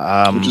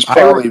 yeah. Which is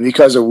probably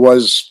because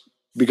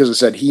it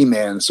said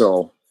He-Man,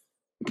 so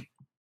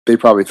they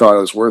probably thought it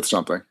was worth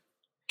something.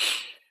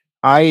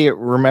 I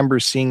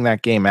remember seeing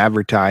that game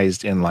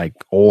advertised in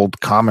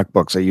old comic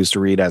books I used to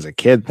read as a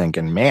kid,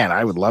 thinking, man,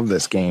 I would love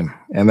this game.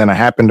 And then I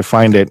happened to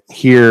find it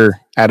here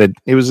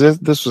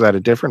this was at a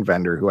different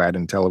vendor who had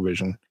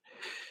Intellivision.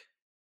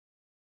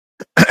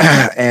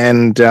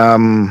 And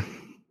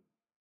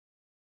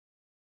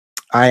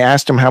I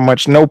asked him how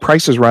much. No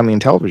prices were on the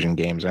Intellivision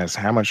games. I asked,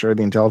 how much are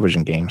the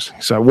Intellivision games?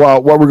 So,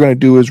 well, what we're going to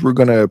do is we're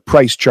going to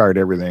price chart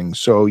everything.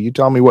 So you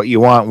tell me what you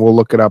want, and we'll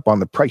look it up on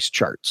the price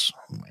charts.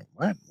 I'm like,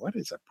 what? What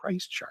is a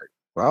price chart?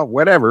 Well,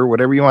 whatever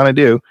you want to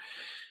do.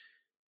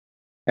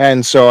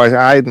 And so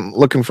I'm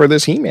looking for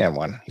this He-Man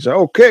one. He said,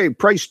 okay,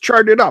 price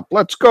chart it up.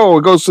 Let's go.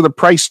 It goes to the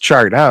price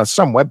chart.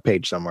 Some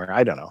webpage somewhere.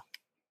 I don't know.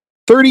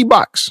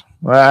 $30.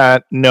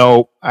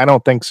 No, I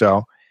don't think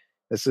so.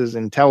 This is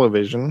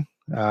Intellivision.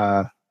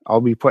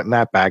 I'll be putting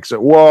that back. So,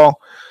 well,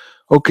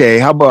 okay,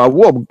 how about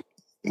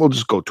we'll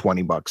just go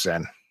 $20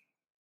 then.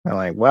 I'm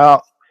like,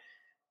 well,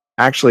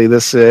 actually,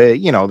 this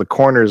the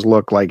corners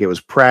look like it was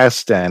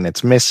pressed and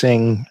it's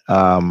missing.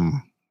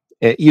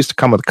 It used to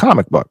come with a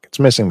comic book. It's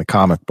missing the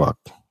comic book.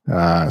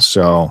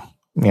 So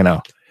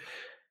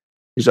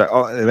he's like,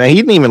 oh, he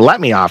didn't even let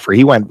me offer.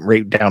 He went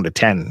right down to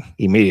 10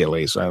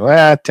 immediately. So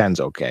 10's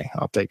okay.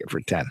 I'll take it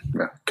for 10.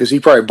 Yeah, because he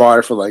probably bought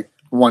it for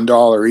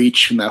 $1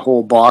 each from that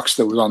whole box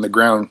that was on the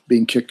ground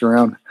being kicked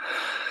around.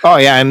 Oh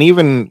yeah, and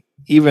even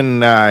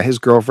even his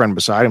girlfriend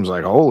beside him was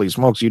like, "Holy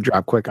smokes, you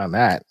drop quick on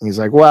that." And he's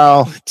like,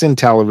 "Well, it's in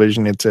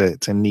television. It's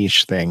a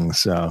niche thing,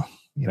 so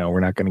we're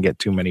not going to get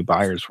too many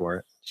buyers for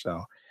it."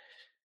 So,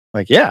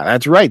 like, yeah,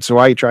 that's right. So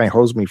why you try and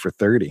hose me for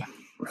 30?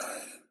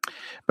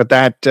 But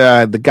that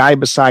the guy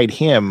beside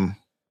him,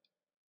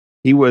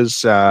 he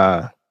was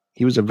a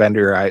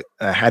vendor. I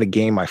had a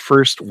game I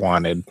first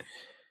wanted.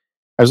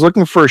 I was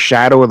looking for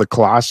Shadow of the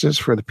Colossus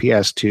for the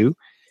PS2.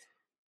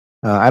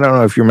 I don't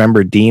know if you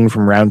remember Dean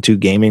from Round 2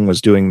 Gaming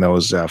was doing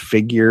those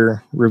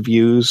figure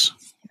reviews.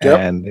 Yep.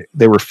 And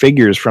they were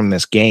figures from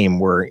this game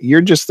where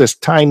you're just this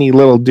tiny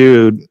little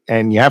dude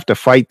and you have to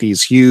fight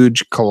these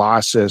huge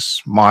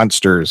Colossus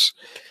monsters.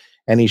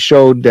 And he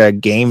showed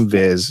Game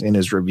Viz in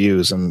his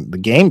reviews, and the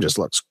game just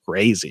looks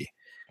crazy.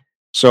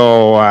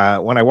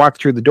 So when I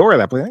walked through the door of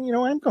that place, I'm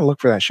going to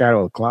look for that Shadow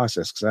of the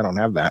Colossus because I don't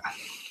have that.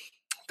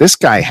 This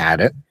guy had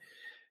it.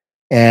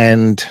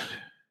 And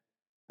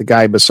the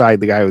guy beside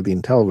the guy with the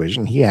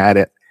Intellivision, he had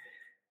it.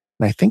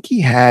 And I think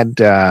he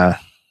had I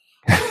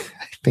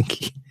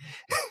think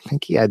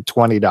he had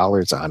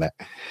 $20 on it.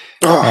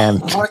 Oh, and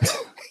what?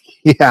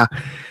 Yeah.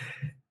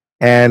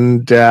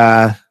 And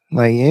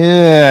like,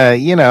 yeah,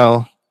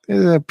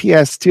 it's a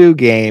PS2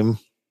 game.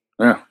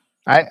 Yeah.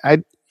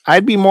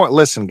 I'd be more,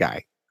 listen,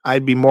 guy, I'll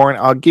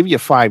give you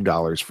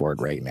 $5 for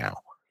it right now.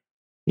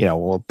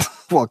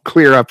 We'll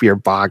clear up your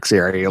box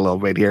area a little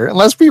bit here and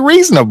let's be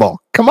reasonable.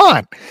 Come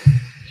on.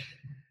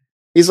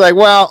 He's like,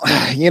 well,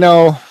 I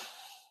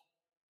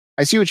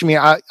see what you mean.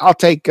 I'll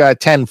take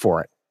 10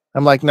 for it.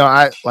 I'm like, no,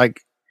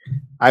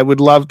 I would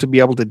love to be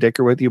able to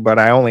dicker with you, but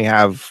I only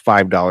have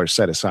 $5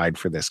 set aside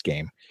for this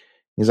game.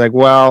 He's like,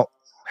 well,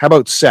 how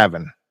about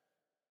 7?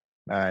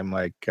 I'm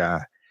like,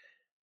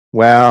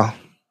 well,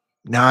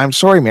 no, I'm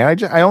sorry,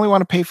 man. I only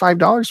want to pay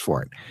 $5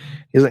 for it.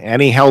 He's like,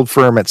 and he held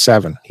firm at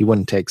 7. He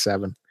wouldn't take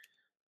 7.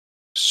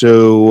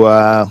 So,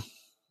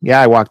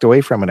 I walked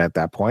away from it at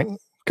that point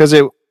because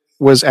it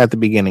was at the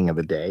beginning of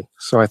the day.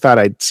 So I thought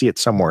I'd see it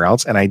somewhere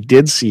else. And I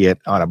did see it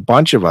on a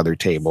bunch of other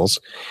tables,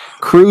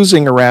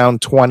 cruising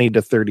around $20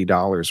 to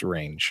 $30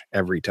 range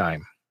every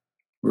time.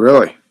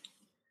 Really?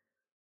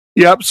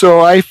 Yep. So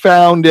I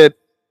found it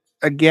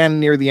again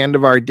near the end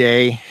of our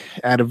day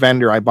at a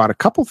vendor I bought a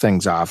couple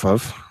things off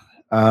of.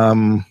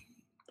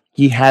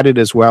 He had it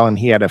as well, and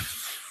he had a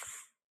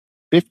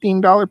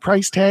 $15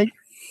 price tag.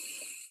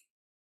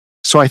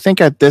 So I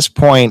think at this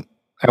point,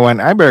 I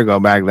better go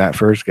back to that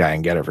first guy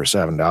and get it for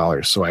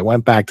 $7. So I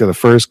went back to the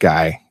first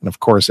guy, and of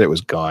course it was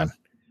gone.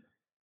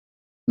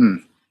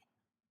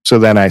 So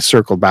then I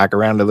circled back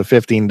around to the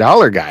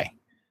 $15 guy,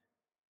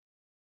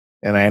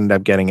 and I ended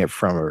up getting it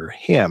from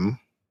him.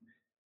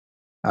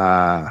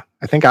 I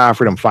think I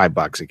offered him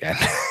 $5 again.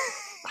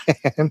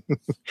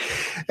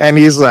 and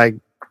he's like,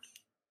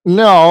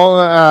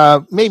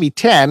 no, maybe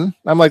 10.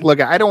 I'm like,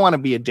 look, I don't want to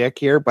be a dick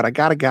here, but I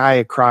got a guy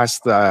across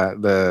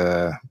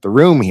the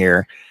room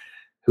here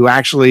who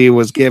actually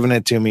was giving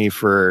it to me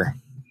for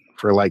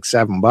like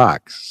 $7.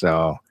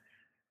 So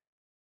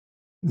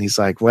he's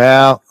like,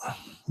 well,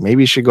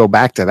 maybe you should go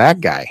back to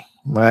that guy.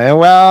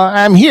 Well,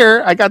 I'm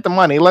here. I got the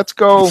money. Let's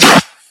go.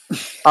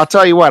 I'll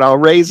tell you what, I'll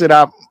raise it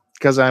up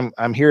because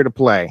I'm here to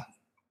play.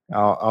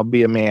 I'll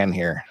be a man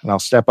here and I'll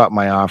step up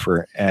my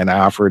offer. And I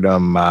offered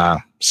him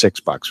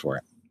 $6 for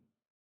it.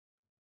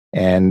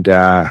 And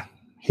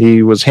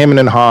he was hemming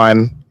and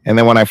hawing. And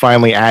then when I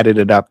finally added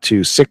it up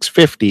to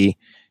 $6.50,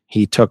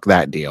 he took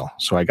that deal.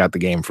 So I got the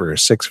game for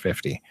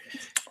 $6.50.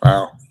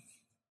 Wow.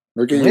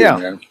 Look at you,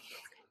 man.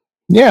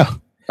 Yeah.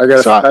 I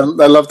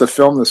love to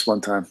film this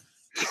one time.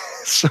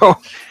 So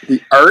the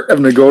art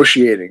of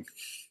negotiating.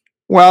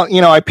 Well,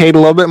 I paid a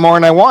little bit more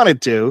than I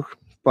wanted to,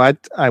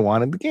 but I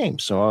wanted the game.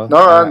 So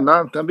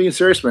no, I'm being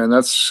serious, man.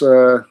 That's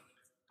I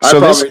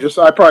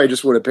probably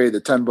just would have paid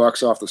the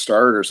 $10 off the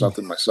start or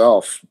something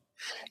myself.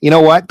 You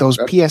know what? Those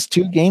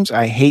PS2 games,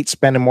 I hate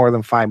spending more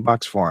than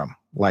 $5 for them.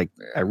 Like,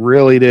 I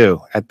really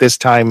do at this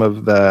time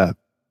of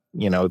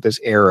this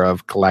era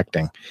of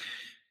collecting.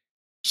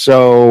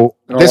 So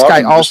this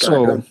guy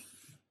also,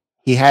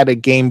 he had a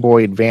Game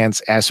Boy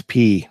Advance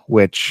SP,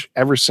 which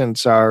ever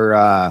since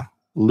our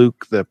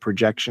Luke the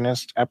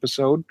Projectionist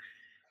episode,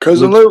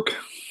 Cousin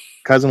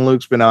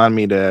Luke's been on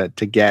me to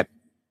get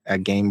a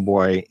Game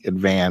Boy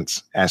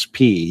Advance SP.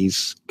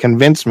 He's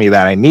convinced me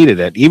that I needed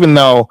it, even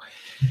though,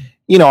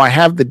 I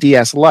have the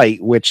DS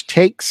Lite, which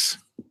takes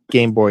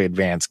Game Boy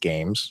Advance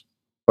games,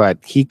 but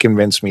he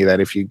convinced me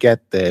that if you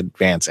get the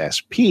Advance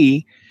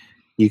SP,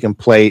 you can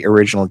play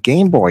original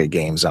Game Boy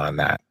games on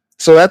that.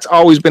 So that's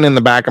always been in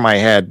the back of my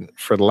head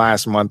for the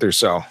last month or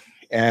so.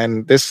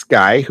 And this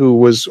guy who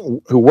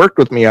worked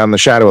with me on the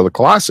Shadow of the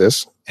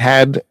Colossus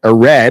had a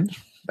red,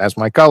 that's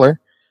my color,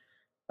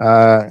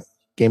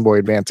 Game Boy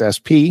Advance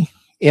SP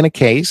in a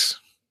case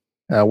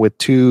with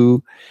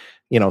 2,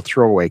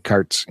 throwaway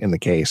carts in the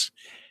case.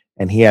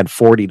 And he had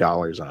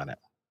 $40 on it,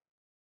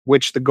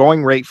 which the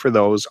going rate for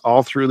those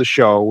all through the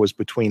show was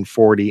between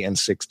 $40 and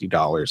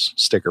 $60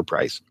 sticker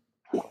price.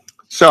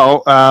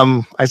 So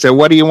I said,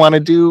 what do you want to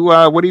do?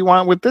 What do you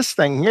want with this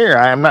thing here?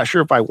 I'm not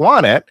sure if I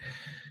want it,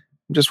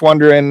 I'm just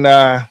wondering,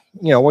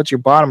 what's your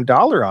bottom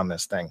dollar on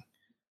this thing?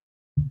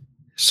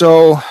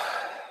 So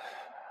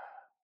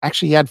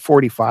actually he had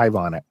 45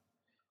 on it.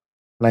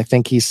 And I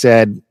think he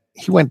said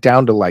he went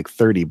down to like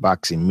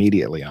 $30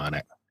 immediately on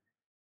it.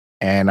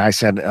 And I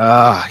said,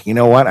 you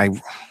know what?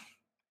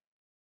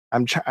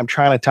 I'm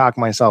trying to talk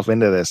myself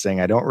into this thing.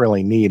 I don't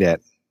really need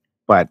it,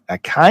 but I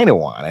kind of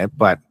want it.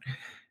 But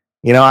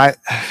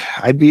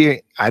I'd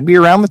be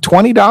around the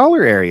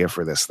 $20 area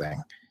for this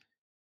thing.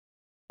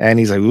 And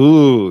he's like,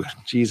 ooh,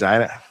 geez,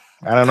 I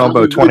don't know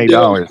about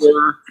 $20.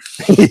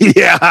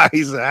 Yeah,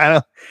 he's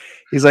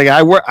like,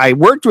 I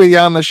worked with you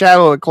on the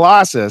Shadow of the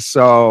Colossus,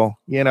 so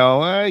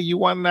you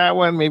won that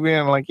one. Maybe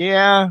I'm like,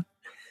 yeah,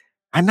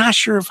 I'm not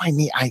sure if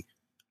I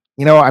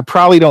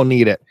probably don't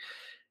need it.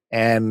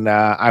 And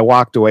I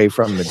walked away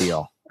from the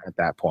deal at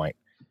that point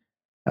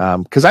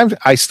because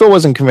I still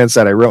wasn't convinced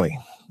that I really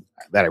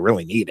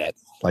need it.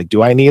 Like,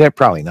 do I need it?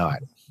 Probably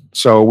not.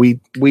 So we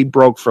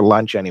broke for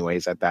lunch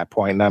anyways at that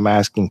point, and I'm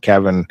asking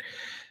Kevin,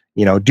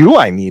 do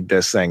I need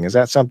this thing? Is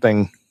that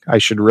something I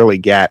should really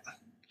get?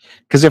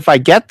 Because if I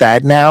get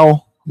that,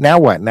 now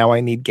what? Now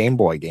I need Game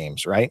Boy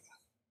games, right?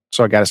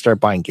 So I got to start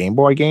buying Game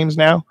Boy games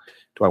now.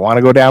 Do I want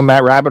to go down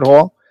that rabbit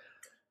hole?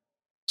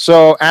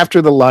 So after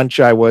the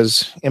lunch, I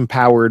was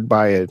empowered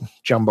by a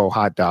jumbo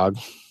hot dog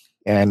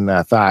and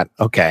thought,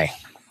 okay,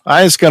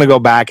 I'm just going to go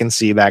back and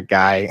see that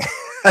guy.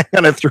 I'm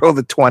going to throw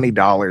the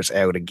 $20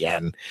 out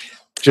again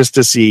just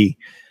to see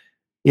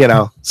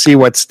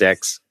what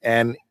sticks.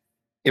 And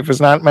if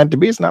it's not meant to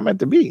be, it's not meant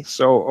to be.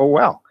 So, oh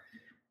well.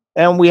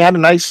 And we had a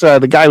nice,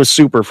 the guy was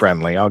super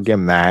friendly. I'll give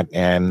him that.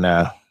 And,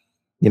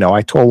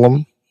 I told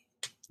him,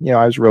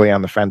 I was really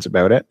on the fence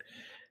about it.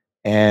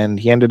 And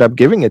he ended up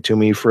giving it to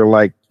me for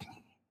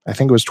I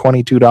think it was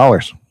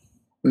 $22.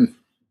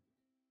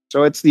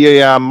 So it's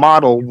the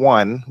Model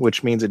 1,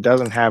 which means it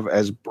doesn't have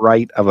as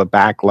bright of a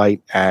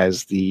backlight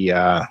as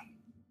the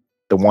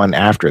one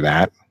after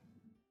that.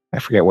 I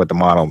forget what the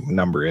model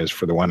number is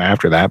for the one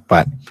after that,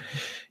 but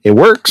it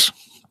works.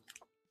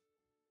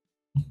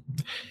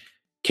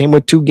 Came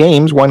with 2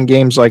 games. One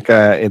game's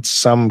it's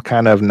some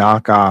kind of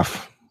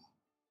knockoff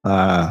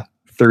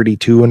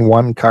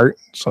 32-in-1 cart.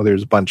 So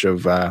there's a bunch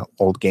of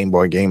old Game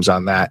Boy games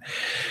on that.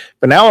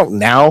 But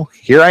now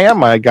here I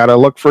am. I got to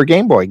look for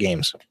Game Boy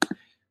games.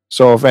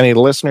 So if any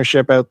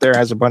listenership out there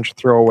has a bunch of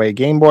throwaway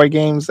Game Boy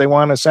games they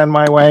want to send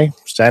my way,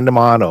 send them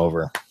on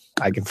over.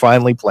 I can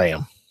finally play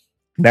them.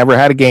 Never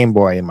had a Game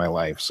Boy in my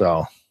life,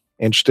 so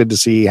interested to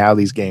see how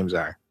these games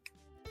are.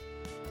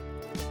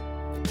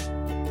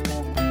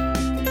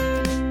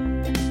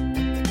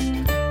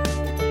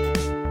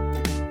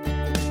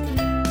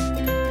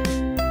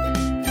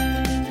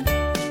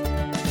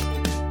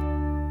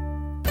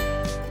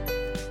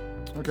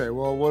 Okay,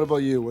 well, what about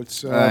you?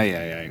 What's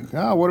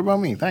Oh, what about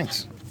me?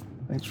 Thanks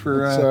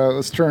for.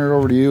 Let's turn it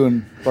over to you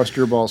and bust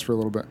your balls for a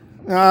little bit.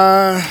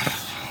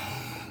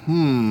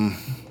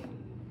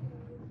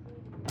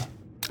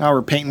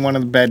 We're painting one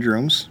of the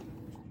bedrooms.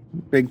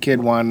 Big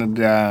kid wanted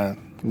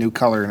new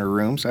color in her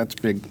room, so that's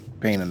a big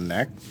pain in the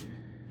neck.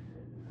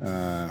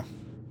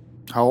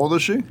 How old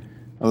is she?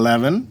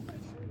 11.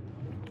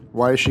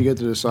 Why does she get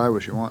to decide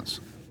what she wants?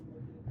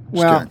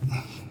 Well,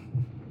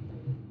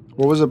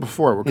 what was it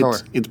before? What color?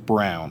 It's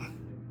brown.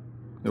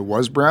 It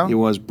was brown? It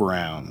was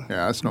brown.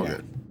 Yeah, that's no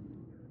good.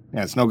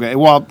 Yeah, it's no good.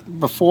 Well,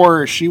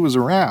 before she was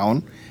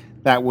around,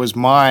 that was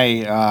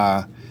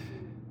my,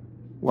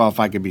 if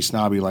I could be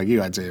snobby like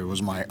you, I'd say it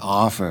was my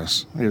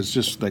office. It was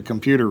just the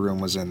computer room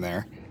was in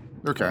there.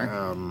 Okay.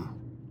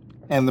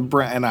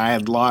 And I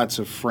had lots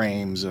of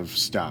frames of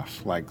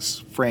stuff,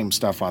 frame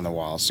stuff on the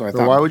wall. So I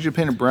thought, why would you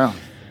paint it brown?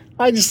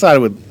 I just thought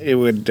it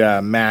would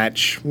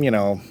match,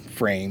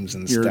 frames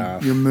and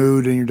stuff. Your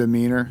mood and your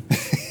demeanor.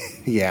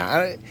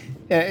 Yeah,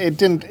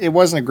 it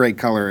wasn't a great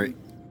color.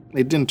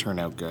 It didn't turn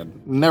out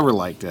good. Never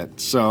liked it.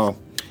 So,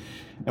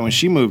 and when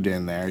she moved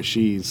in there,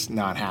 she's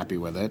not happy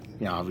with it.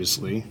 Yeah,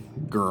 obviously,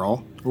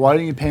 girl. Why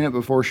didn't you paint it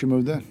before she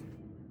moved in?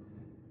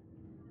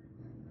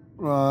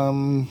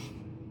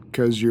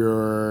 Because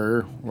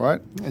you're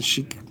what?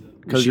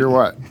 Because you're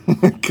what?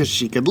 Because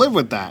she could live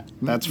with that.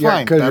 That's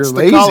fine. Because that's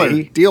you're the lazy.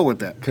 Color. Deal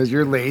with it. Because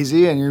you're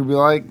lazy, and you'd be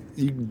like,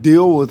 you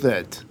deal with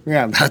it.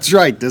 Yeah, that's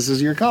right. This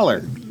is your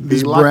color.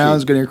 This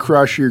brown's going to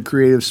crush your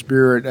creative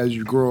spirit as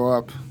you grow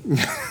up,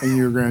 and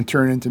you're going to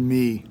turn into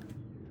me.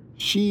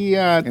 She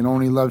and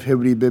only love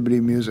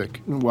hibbity-bibbity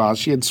music. Well,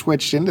 she had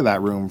switched into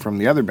that room from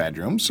the other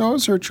bedroom, so it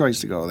was her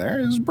choice to go there.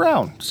 It was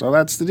brown, so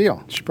that's the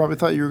deal. She probably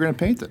thought you were going to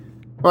paint it.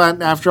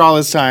 But after all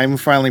this time, it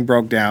finally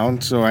broke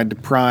down, so I had to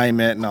prime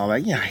it and all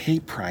that. Yeah, I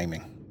hate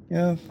priming.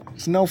 Yeah,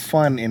 it's no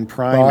fun in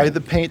priming. Buy the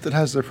paint that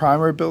has the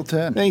primer built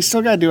in. Yeah, you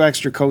still got to do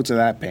extra coats of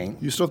that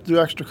paint. You still have to do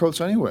extra coats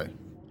anyway.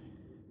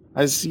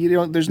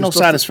 There's no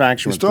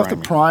satisfaction with priming. You still have to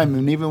prime,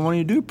 and even when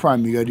you do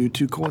prime, you got to do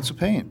 2 coats of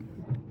paint.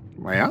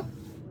 Oh, yeah?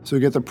 So you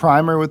get the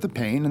primer with the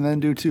paint, and then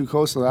do 2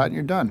 coats of that, and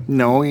you're done.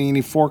 No, you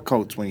need 4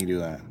 coats when you do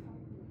that.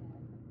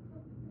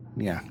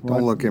 Yeah,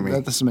 don't look at me.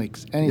 That doesn't make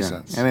any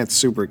sense. And it's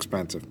super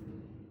expensive.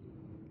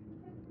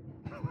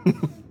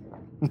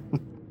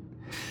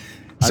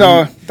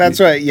 So that's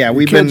what. Yeah,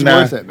 we've Kid's been.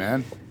 worth it,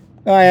 man.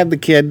 I had the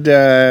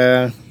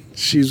kid.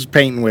 She's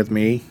painting with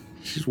me.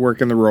 She's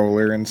working the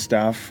roller and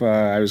stuff.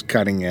 I was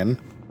cutting in.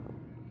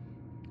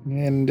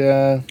 And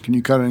Can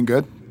you cut it in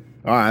good?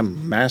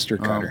 I'm master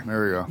cutter. Oh,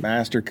 there we go.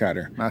 Master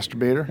cutter.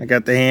 Masturbator. I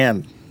got the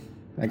hand.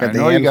 I got the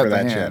know hand you got for the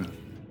that hand. shit.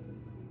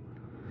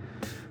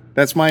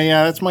 That's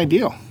my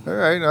deal. All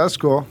right, that's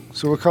cool.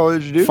 So what color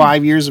did you do?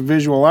 5 years of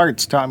visual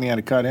arts taught me how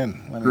to cut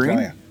in. Let me Green?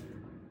 tell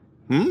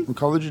you. What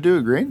color did you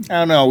do? Green? I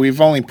don't know.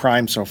 We've only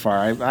primed so far.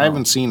 I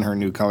haven't seen her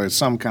new color. It's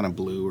some kind of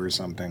blue or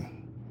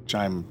something, which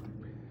I'm,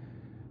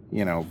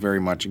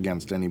 very much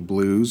against any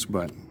blues,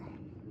 but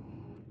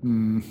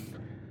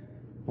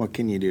what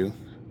can you do?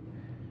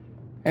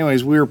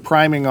 Anyways, we were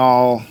priming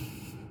all,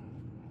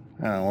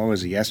 I don't know, what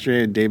was it,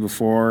 yesterday, the day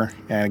before,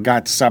 and it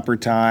got to supper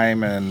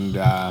time, and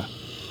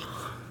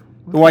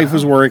the wife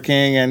was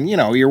working, and,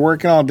 you're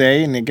working all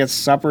day, and it gets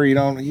supper, you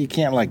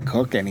can't,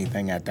 cook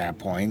anything at that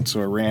point,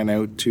 so I ran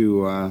out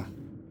to,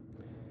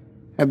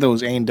 had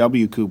those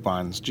A&W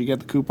coupons. Did you get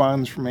the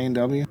coupons from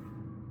A&W?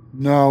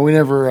 No, we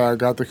never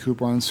got the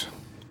coupons.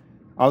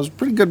 It was a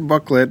pretty good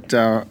booklet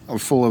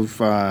full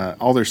of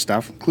all their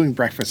stuff, including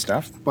breakfast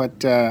stuff.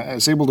 But I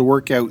was able to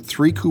work out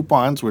 3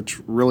 coupons, which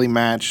really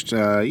matched,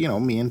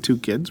 me and 2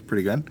 kids.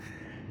 Pretty good.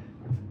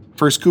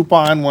 First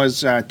coupon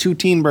was 2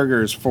 teen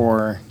burgers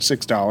for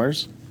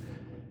 $6.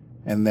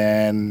 And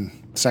then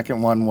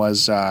second one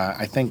was,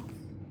 I think,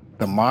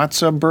 the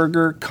matzo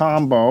burger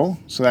combo.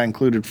 So that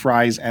included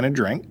fries and a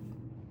drink.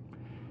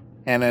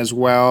 And as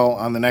well,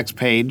 on the next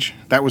page,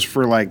 that was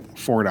for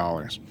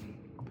 $4.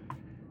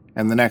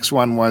 And the next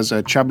one was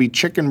a chubby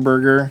chicken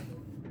burger,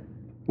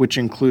 which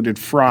included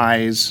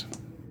fries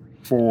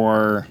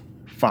for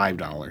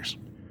 $5. Did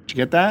you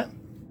get that?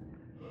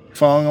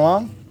 Following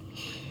along?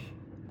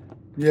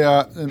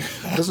 Yeah, it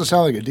doesn't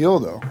sound like a deal,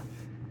 though.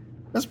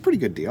 That's a pretty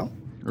good deal.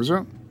 Is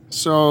it?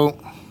 So,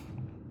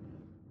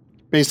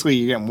 basically,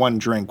 you get 1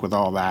 drink with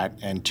all that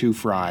and 2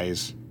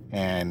 fries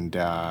and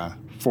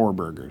 4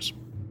 burgers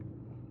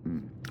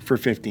for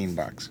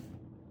 $15.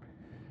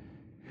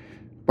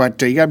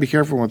 But you got to be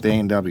careful with the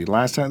A&W.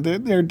 Last time,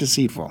 they're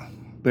deceitful.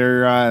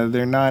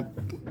 They're not,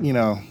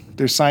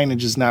 their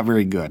signage is not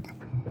very good.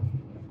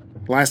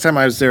 Last time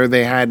I was there,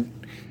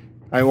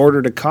 I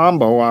ordered a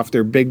combo off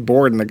their big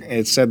board, and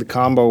it said the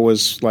combo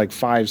was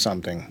 $5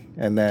 something.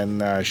 And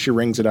then she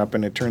rings it up,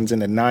 and it turns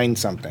into 9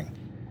 something.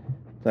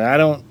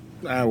 But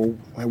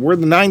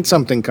where'd the 9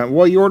 something come?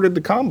 Well, you ordered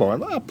the combo.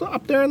 I'm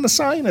up there in the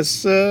sign.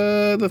 It's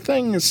the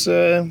thing is,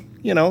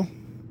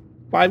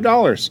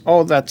 $5.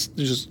 Oh, that's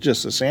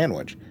just a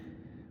sandwich.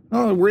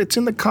 Oh, it's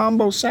in the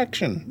combo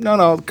section.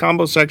 No, the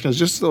combo section is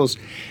just those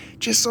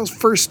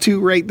first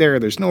 2 right there.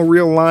 There's no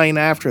real line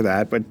after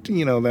that, but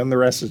then the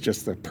rest is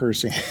just the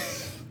pursing.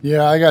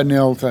 Yeah, I got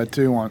nailed with that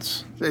too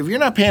once. If you're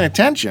not paying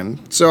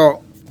attention,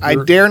 so I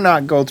dare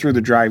not go through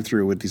the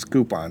drive-through with these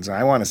coupons.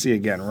 I want to see it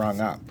getting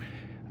rung up.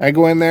 I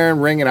go in there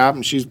and ring it up,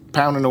 and she's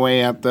pounding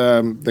away at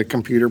the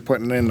computer,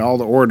 putting in all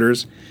the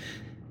orders.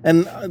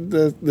 And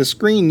the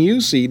screen you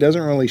see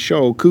doesn't really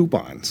show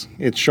coupons.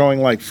 It's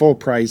showing full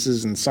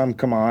prices, and some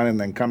come on and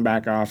then come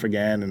back off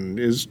again, and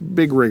is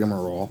big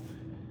rigmarole.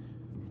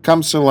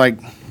 Comes to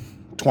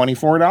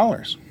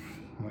 $24.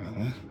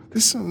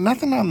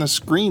 Nothing on the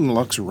screen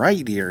looks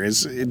right here.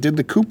 Did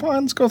the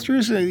coupons go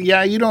through? So,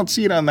 yeah, you don't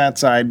see it on that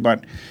side,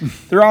 but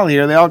they're all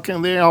here.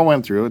 They all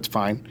went through. It's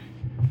fine.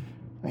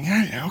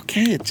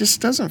 Okay, it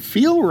just doesn't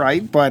feel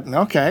right, but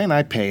okay, and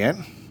I pay it.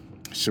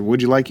 So,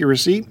 would you like your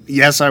receipt?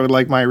 Yes, I would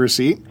like my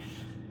receipt.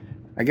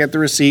 I get the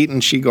receipt,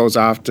 and she goes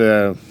off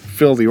to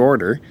fill the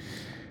order.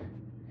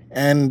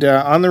 And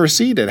on the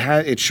receipt,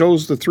 it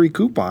shows the 3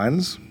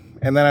 coupons,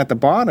 and then at the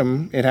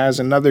bottom, it has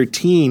another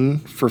teen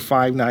for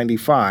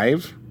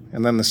 $5.95,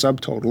 and then the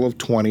subtotal of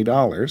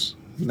 $20,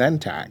 then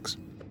tax.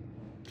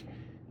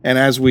 And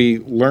as we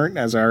learned,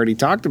 as I already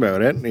talked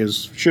about it,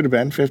 should have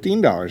been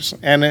 $15.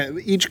 And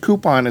each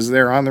coupon is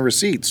there on the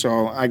receipt.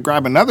 So I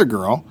grab another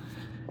girl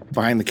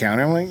behind the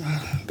counter. I'm like,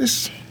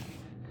 this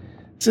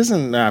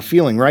isn't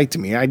feeling right to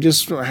me. I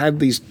just had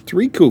these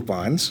 3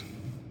 coupons.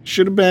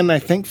 Should have been, I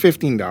think,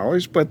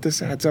 $15, but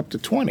this adds up to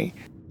 $20.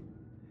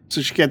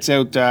 So she gets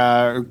out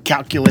a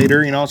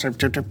calculator, so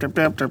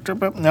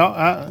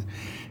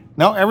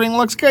no, everything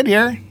looks good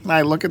here. And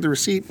I look at the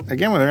receipt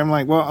again with her. I'm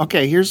like, well,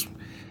 okay, here's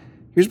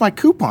my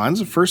coupons.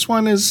 The first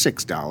one is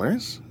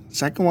 $6.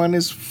 Second one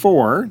is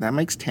 $4. That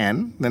makes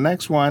 $10. The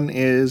next one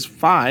is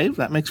 $5.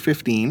 That makes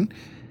 $15.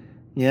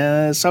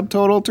 Yeah,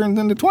 subtotal turns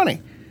into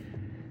 $20.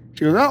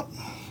 She goes, oh,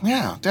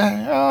 yeah,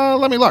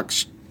 let me look.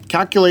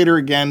 Calculator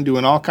again,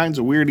 doing all kinds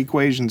of weird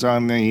equations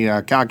on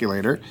the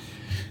calculator.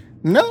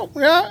 No,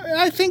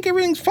 I think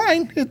everything's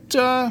fine.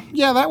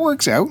 That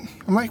works out.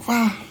 I'm like,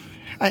 well,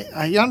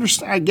 I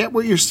understand. I get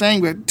what you're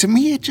saying, but to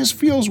me, it just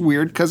feels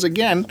weird because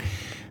again,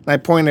 I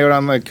point out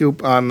on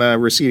the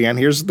receipt again.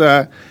 Here's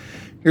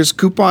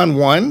coupon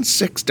 1,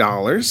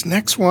 $6.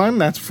 Next one,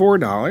 that's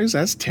 $4.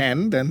 That's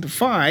 $10. Then the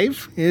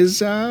 5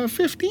 is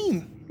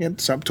 $15. And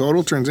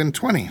subtotal turns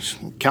into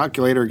 $20.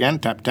 Calculator again,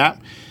 tap,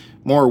 tap.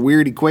 More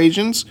weird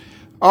equations.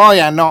 oh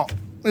yeah, no,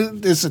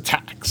 it's a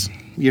tax.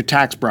 Your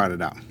tax brought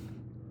it up.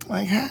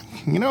 Like,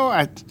 you know,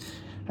 I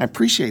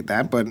appreciate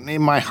that, but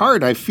in my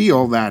heart, I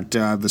feel that the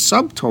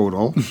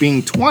subtotal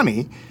being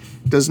 20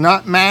 does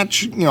not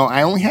match. You know,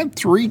 I only had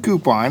 3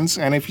 coupons,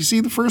 and if you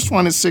see the first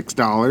one is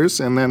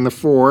 $6, and then the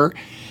 4,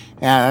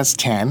 yeah, that's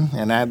 10,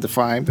 and add the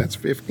 5, that's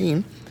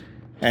 15.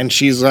 And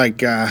she's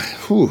like,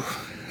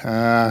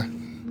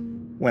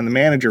 when the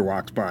manager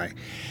walks by.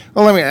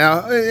 Well, let me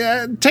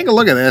take a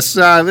look at this.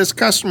 This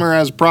customer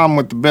has a problem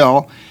with the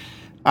bill.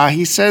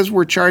 He says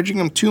we're charging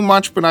him too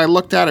much, but I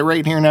looked at it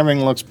right here and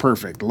everything looks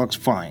perfect. It looks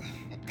fine.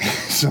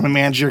 So the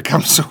manager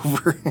comes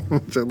over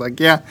and said, like,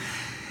 yeah,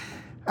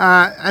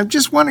 I'm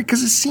just wondering,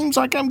 because it seems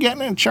like I'm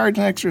getting charged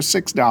an extra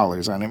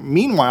 $6 on it.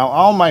 Meanwhile,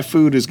 all my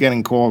food is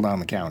getting cold on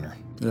the counter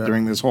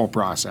during this whole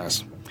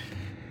process.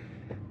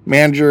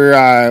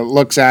 Manager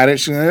looks at it.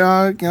 She's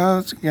like,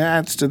 oh, yeah,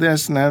 it's to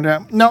this and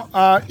that. No,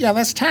 yeah,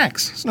 that's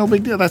tax. It's no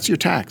big deal. That's your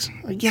tax.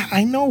 Like, yeah,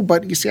 I know,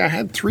 but you see, I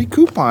had 3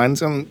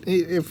 coupons, and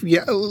if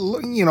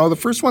you know, the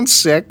first one's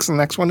 6, the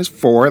next one is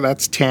 4,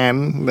 that's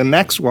 10. The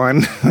next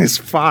one is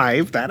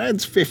 5, that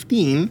adds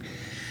 15.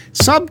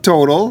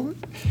 Subtotal,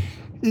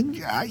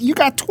 you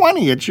got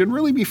 20. It should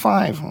really be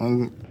 5.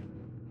 And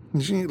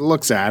she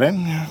looks at it.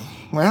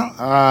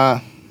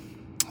 Well,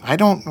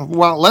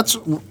 let's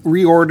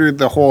reorder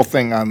the whole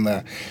thing on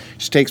the,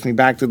 she takes me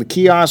back to the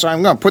kiosk.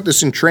 I'm going to put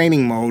this in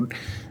training mode.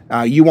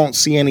 You won't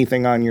see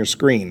anything on your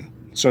screen.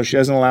 So she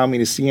doesn't allow me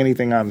to see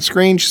anything on the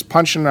screen. She's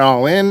punching it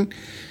all in.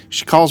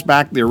 She calls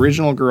back the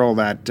original girl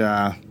that,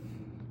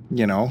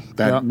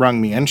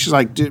 rung me in. She's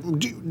like,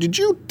 did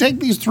you take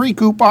these 3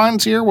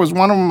 coupons here? Was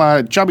one of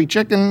them Chubby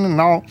Chicken and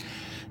all?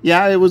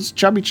 Yeah, it was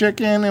Chubby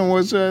Chicken. It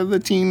was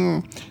the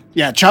team.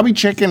 Yeah, Chubby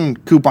Chicken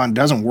coupon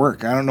doesn't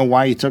work. I don't know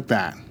why you took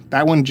that.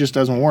 That one just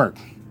doesn't work.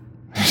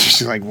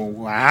 She's like,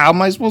 well, how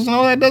am I supposed to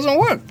know that doesn't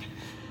work?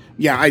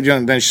 Yeah,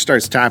 then she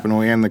starts tapping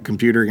away on the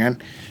computer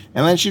again.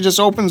 And then she just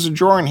opens the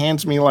drawer and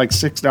hands me like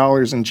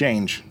 $6 and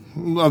change.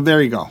 Well,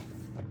 there you go.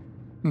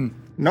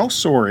 No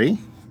sorry.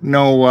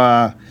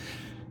 No,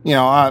 let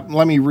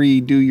me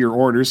redo your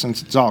order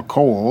since it's all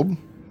cold.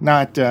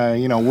 Not,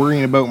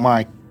 worrying about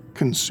my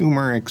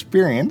consumer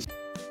experience.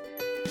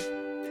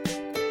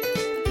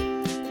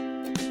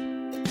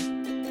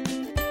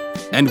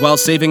 And while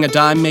saving a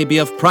dime may be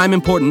of prime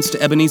importance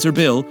to Ebenezer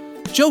Bill,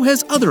 Joe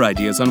has other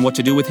ideas on what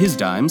to do with his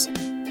dimes,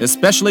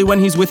 especially when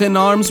he's within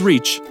arm's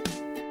reach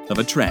of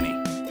a tranny.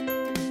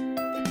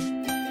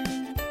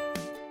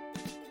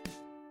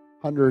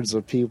 Hundreds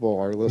of people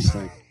are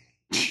listening.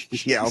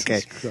 Yeah,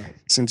 okay.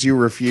 Since you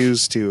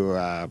refuse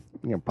to,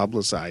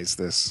 publicize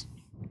this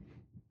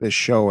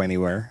show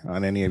anywhere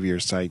on any of your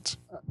sites,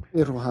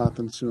 It'll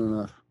happen soon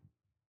enough.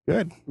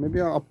 Good.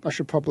 Maybe I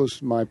should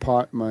publish my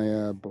blog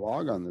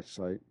on this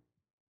site.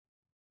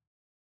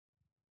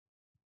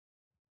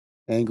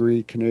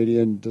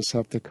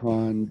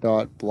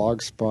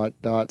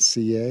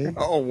 angrycanadiandecepticon.blogspot.ca.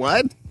 Oh,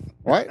 what?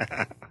 What?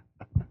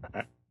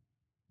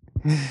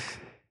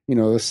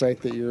 The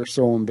site that you're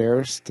so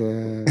embarrassed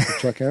to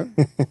check out?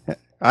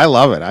 I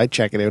love it. I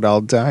check it out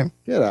all the time.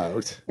 Get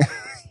out.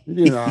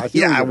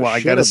 Yeah, well, I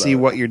got to see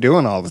what you're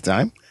doing all the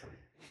time.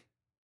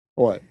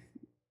 What?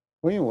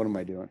 What am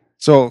I doing?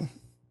 So,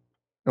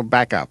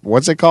 back up.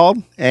 What's it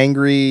called?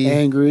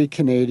 Angry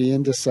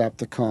Canadian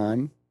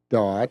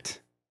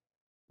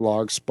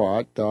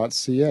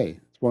Decepticon.blogspot.ca.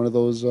 It's one of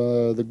those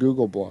the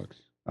Google blogs.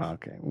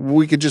 Okay,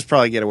 we could just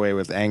probably get away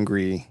with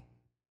Angry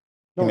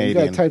Canadian. You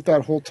got to type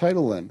that whole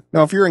title in.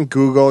 No, if you're in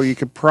Google, you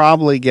could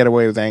probably get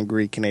away with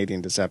Angry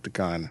Canadian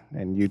Decepticon,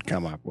 and you'd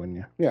come up, wouldn't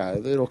you? Yeah,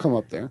 it'll come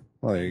up there.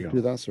 Well, there you go. Do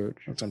that search.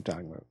 That's what I'm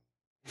talking about.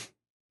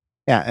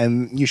 Yeah,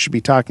 and you should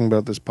be talking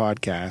about this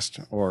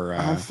podcast, or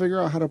I'll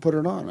figure out how to put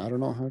it on. I don't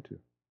know how to.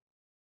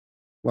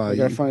 Well, I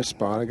got to find a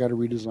spot. I got to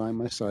redesign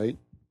my site.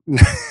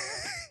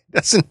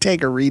 Doesn't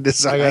take a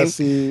redesign. I got to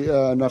see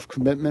enough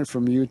commitment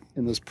from you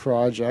in this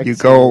project. You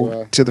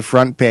go to the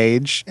front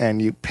page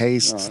and you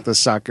paste the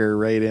sucker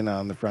right in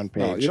on the front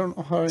page. No, you don't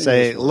know how to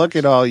say, look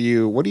at all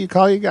you, what do you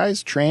call you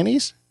guys?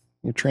 Trannies?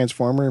 You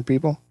transformer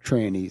people?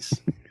 Trannies.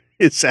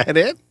 Is that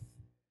it?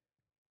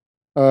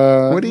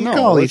 What do you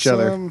call each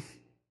other?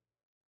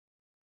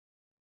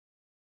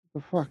 The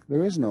fuck?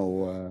 There is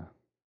no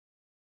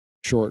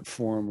short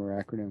form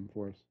or acronym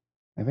for us.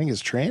 I think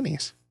it's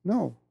trannies.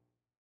 No.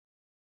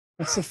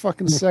 That's the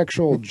fucking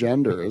sexual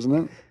gender,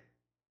 isn't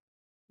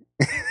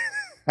it?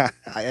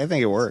 I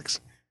think it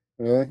works.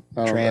 Really?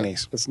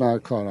 Trannies. It's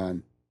not caught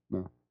on.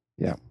 No.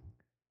 Yeah.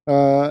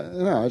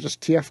 No,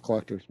 just TF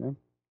collectors, man.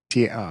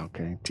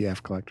 Okay.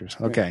 TF collectors.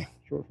 Okay. Yeah,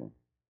 short form.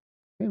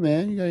 Hey,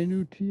 man, you got any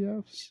new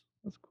TFs?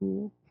 That's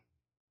cool.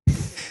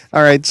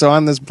 All right. So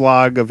on this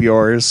blog of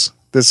yours,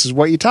 this is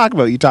what you talk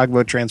about. You talk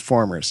about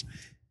Transformers.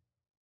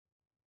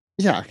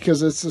 Yeah,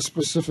 because it's a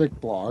specific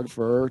blog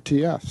for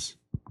TFs.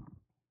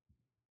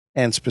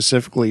 And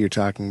specifically, you're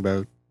talking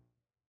about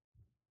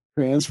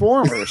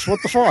Transformers. What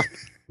the fuck?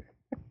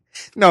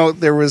 No,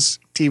 there was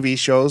TV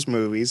shows,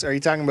 movies. Are you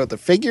talking about the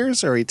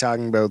figures, or are you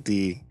talking about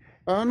the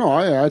No,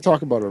 I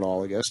talk about it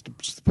all, I guess,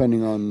 just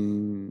depending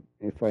on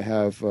if I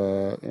have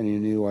any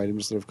new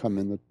items that have come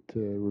in to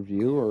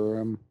review,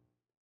 or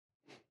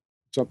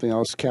something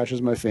else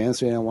catches my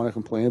fancy and I want to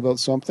complain about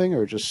something,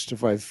 or just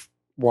if I've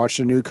watched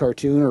a new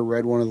cartoon or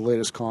read one of the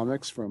latest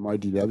comics from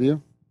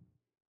IDW.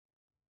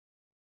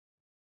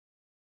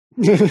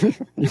 You're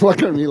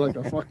looking at me like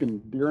a fucking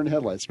deer in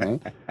headlights,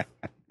 man.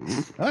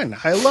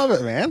 I love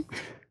it, man.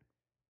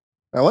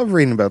 I love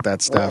reading about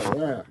that stuff. Oh,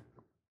 yeah.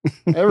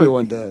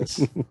 Everyone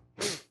does.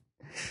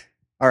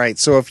 All right,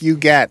 so if you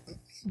get,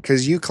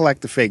 because you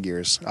collect the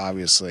figures,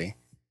 obviously.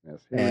 Yes,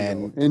 here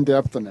And- we go.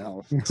 In-depth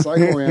analysis.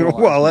 Psychoanalyze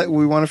Well, me.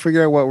 we want to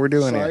figure out what we're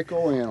doing here.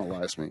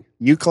 Psychoanalyze me.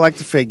 You collect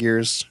the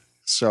figures,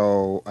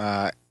 so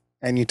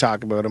and you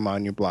talk about them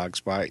on your blog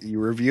spot. You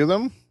review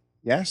them,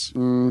 yes?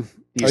 Mm,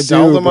 Do you I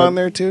sell do, them but- on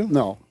there too?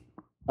 no.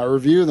 I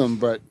review them,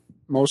 but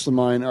most of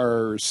mine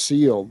are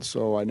sealed,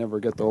 so I never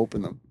get to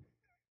open them.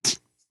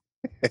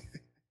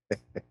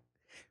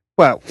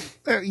 Well,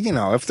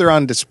 if they're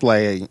on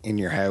display in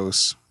your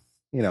house,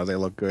 they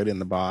look good in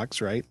the box,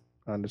 right?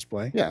 On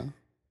display. Yeah.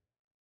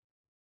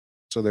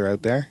 So they're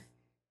out there?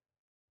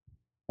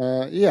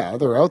 Yeah,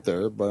 they're out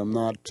there, but I'm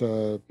not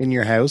In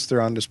your house,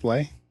 they're on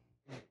display?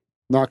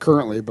 not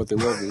currently, but they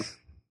will be.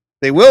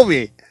 They will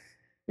be.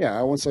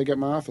 Yeah, once I get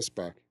my office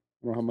back.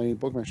 I don't know how many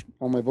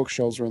all my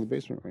bookshelves are in the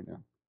basement right now.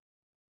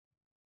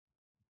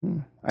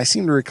 I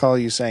seem to recall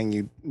you saying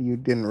you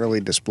didn't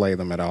really display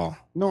them at all.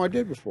 No, I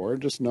did before,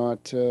 just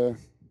not. I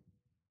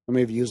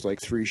may have used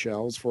like 3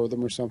 shelves for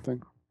them or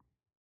something.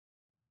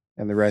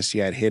 And the rest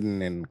you had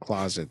hidden in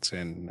closets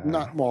and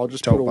Not well,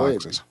 just tote put away.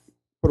 boxes.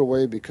 Put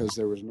away because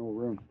there was no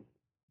room.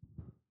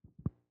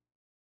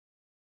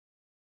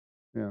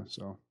 Yeah,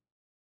 so.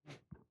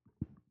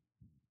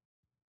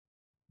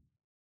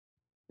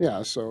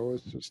 Yeah, so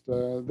it's just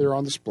they're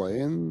on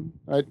display, and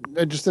I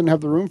just didn't have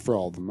the room for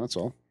all of them. That's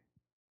all.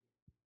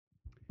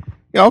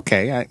 Yeah,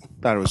 okay. I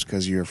thought it was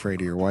because you were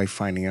afraid of your wife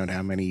finding out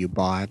how many you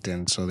bought,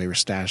 and so they were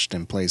stashed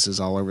in places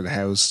all over the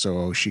house,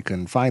 so she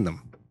couldn't find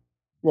them.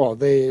 Well,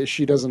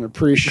 she doesn't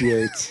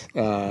appreciate,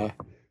 the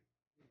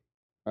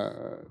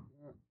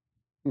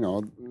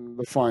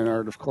fine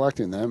art of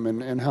collecting them,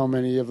 and how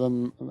many of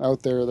them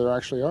out there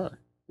actually are.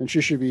 And she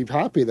should be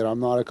happy that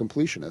I'm not a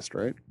completionist,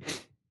 right?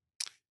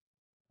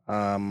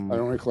 I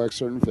only collect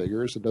certain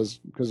figures. It does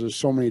because there's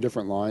so many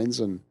different lines,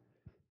 and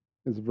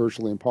it's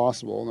virtually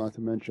impossible. Not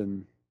to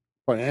mention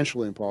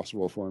financially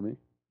impossible for me.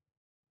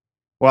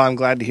 Well, I'm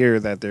glad to hear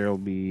that they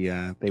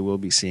will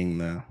be seeing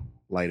the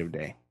light of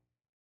day.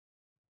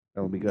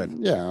 That will be good.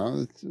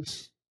 Yeah, it's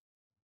just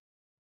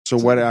So,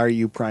 what are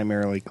you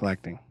primarily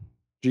collecting?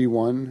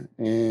 G1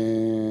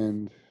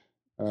 and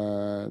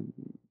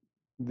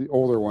the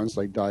older ones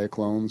like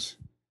Diaclones,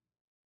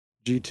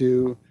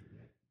 G2,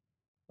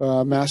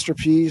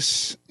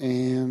 Masterpiece,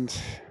 and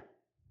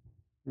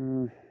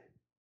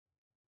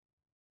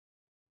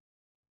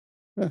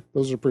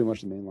those are pretty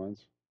much the main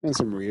lines, and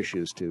some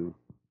reissues too,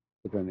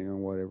 depending on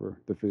whatever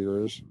the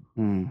figure is.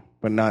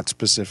 But not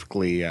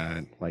specifically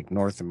like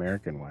North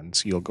American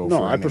ones. You'll go No,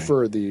 for I anything.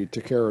 prefer the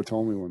Takara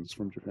Tomy ones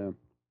from Japan.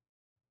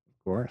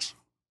 Of course.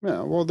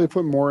 Yeah, well, they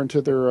put more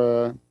into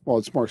their. Well,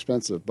 it's more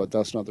expensive, but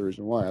that's not the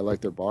reason why. I like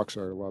their box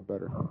art a lot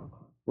better.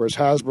 Whereas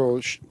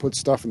Hasbro puts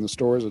stuff in the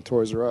stores at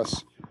Toys R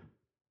Us,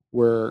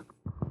 where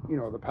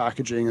the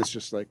packaging is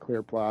just like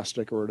clear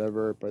plastic or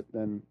whatever. But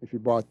then if you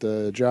bought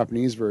the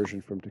Japanese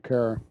version from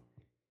Takara,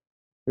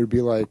 it would be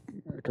like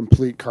a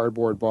complete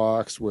cardboard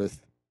box with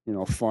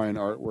fine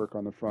artwork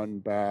on the front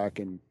and back,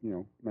 and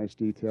nice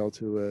detail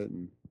to it.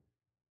 And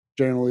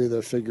generally,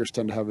 the figures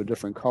tend to have a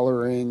different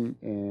coloring,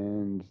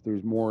 and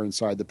there's more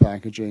inside the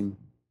packaging.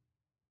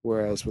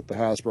 Whereas with the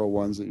Hasbro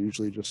ones, it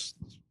usually just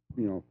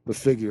the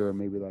figure, and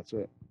maybe that's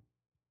it.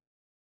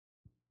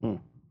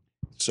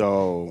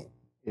 So,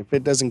 if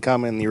it doesn't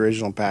come in the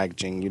original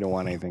packaging, you don't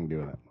want anything to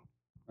do with it.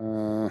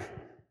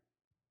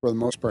 For the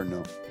most part,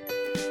 no.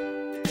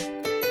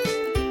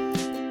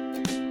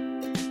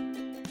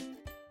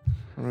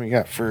 What do we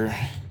got for...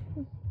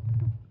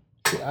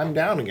 See, I'm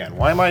down again.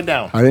 Why am I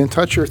down? I didn't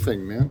touch your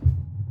thing, man.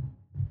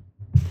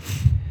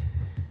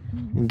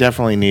 You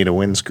definitely need a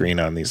windscreen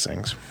on these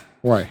things.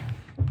 Why?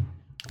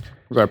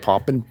 Was I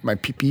popping my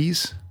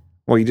peepees?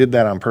 Well, you did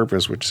that on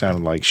purpose, which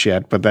sounded like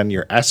shit, but then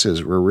your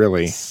S's were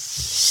really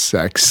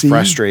Sexy?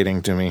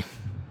 frustrating to me.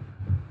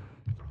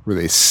 Were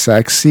they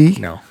sexy?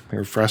 No, they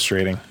were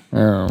frustrating.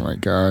 Oh, my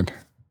God.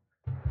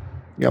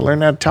 You gotta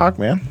learn how to talk,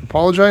 man.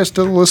 Apologize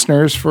to the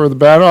listeners for the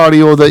bad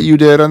audio that you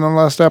did on the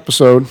last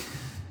episode.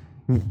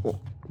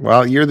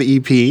 Well, you're the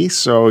EP,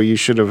 so you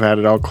should have had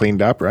it all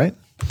cleaned up, right?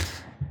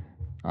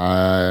 If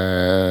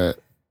I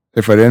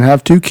didn't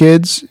have 2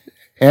 kids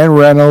and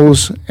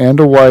renos and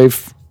a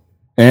wife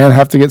and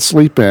have to get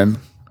sleep in,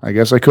 I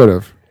guess I could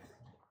have.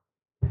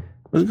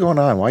 What's going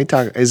on? Why are you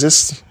talking? Has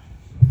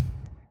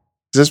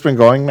this been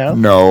going now?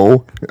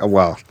 No.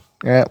 Well,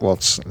 yeah, well,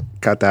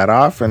 cut that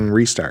off and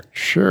restart.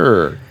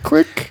 Sure.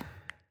 Click.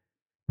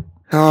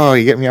 Oh,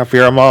 you get me up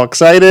here. I'm all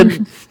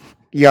excited.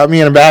 You got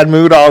me in a bad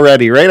mood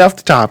already, right off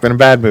the top, in a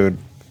bad mood.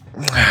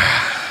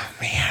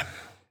 Man.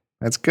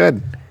 That's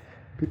good.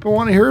 People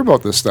want to hear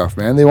about this stuff,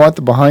 man. They want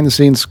the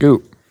behind-the-scenes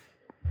scoop.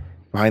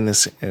 Behind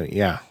this,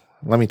 yeah.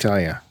 Let me tell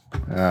you.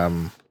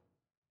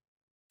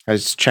 I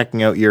was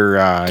checking out your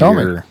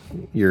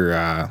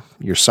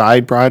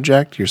side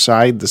project,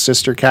 the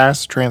sister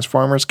cast,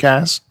 Transformers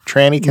cast,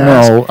 tranny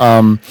cast.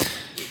 No,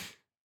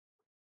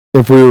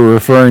 if we were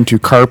referring to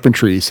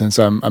carpentry, since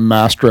I'm a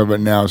master of it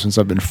now, since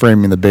I've been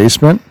framing the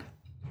basement,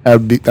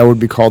 that would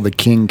be called the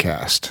King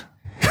cast.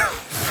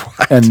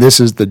 And this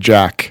is the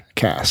Jack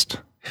cast.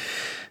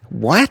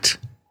 What?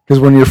 Because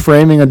when you're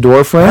framing a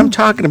door frame, I'm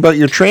talking about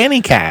your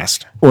tranny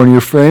cast. When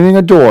you're framing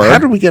a door, how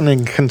did we get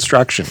into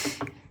construction?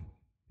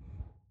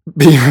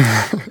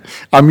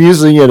 I'm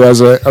using it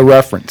as a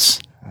reference.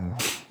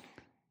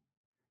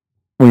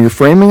 When you're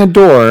framing a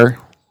door,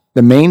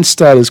 the main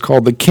stud is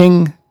called the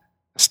King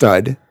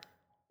stud,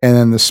 and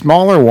then the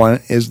smaller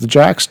one is the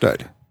Jack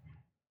stud.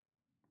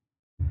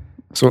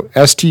 So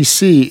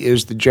STC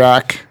is the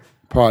Jack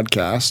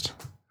podcast.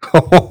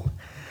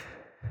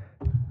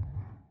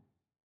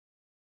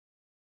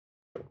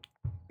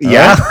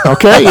 Yeah.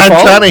 Okay.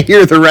 I'm trying to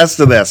hear the rest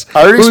of this.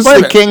 Who's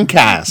the King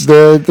cast?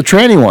 The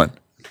tranny one.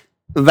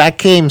 That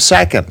came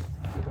second.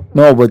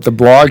 No, but the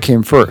blog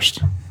came first.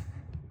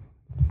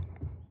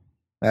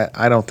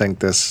 I don't think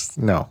this.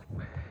 No.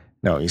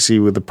 You see,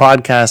 with the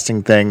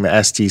podcasting thing, the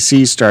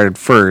STC started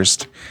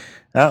first.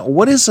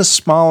 What is a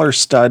smaller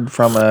stud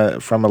from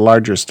a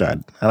larger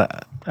stud?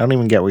 I don't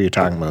even get what you're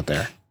talking about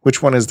there.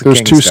 Which one is the King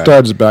stud? There's two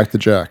studs back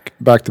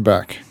to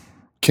back.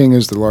 King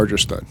is the larger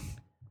stud.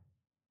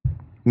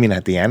 You mean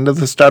at the end of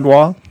the stud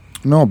wall?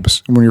 No,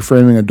 when you're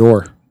framing a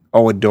door.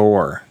 Oh, a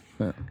door.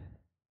 Yeah.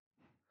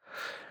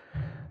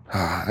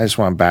 I just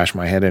want to bash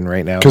my head in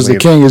right now. Because the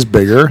King is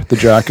bigger, the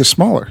Jack is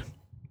smaller.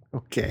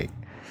 Okay.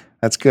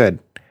 That's good.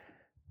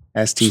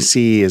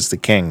 STC is the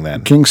King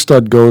then. The King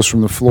stud goes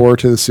from the floor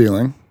to the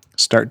ceiling.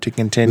 Start to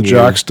continue. The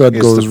Jack stud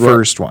goes the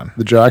first one.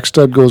 The Jack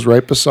stud goes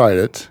right beside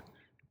it.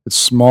 It's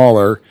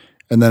smaller,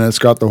 and then it's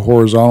got the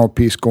horizontal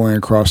piece going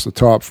across the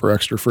top for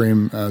extra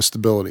frame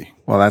stability.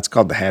 Well, that's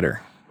called the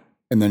header.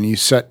 And then you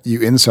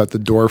inset the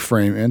door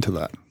frame into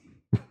that.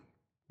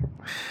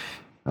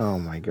 Oh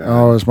my God!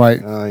 Oh, is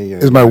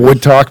my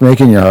wood talk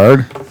making you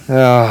hard?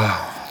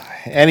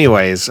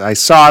 Anyways, I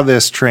saw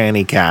this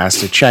tranny cast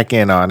to check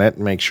in on it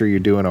and make sure you're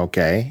doing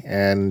okay.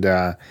 And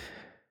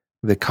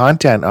the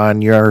content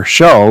on your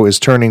show is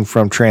turning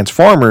from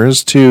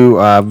Transformers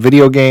to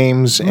video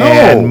games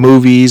and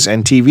movies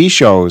and TV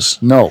shows.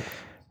 No.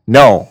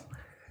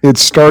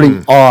 It's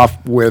starting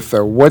off with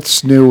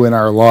what's new in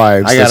our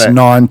lives that's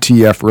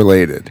non-TF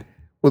related.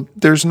 Well,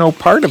 there's no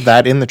part of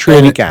that in the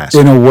tranny cast.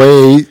 In a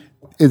way,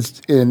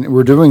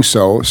 we're doing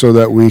so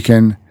that we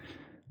can,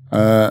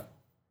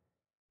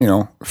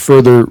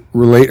 further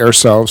relate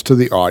ourselves to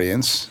the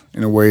audience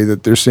in a way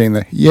that they're saying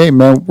that, yay,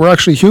 man, we're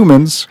actually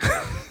humans.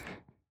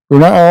 We're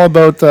not all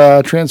about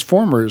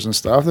Transformers and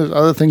stuff. There's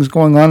other things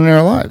going on in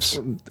our lives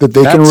that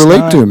they can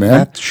relate to, man.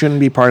 That shouldn't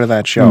be part of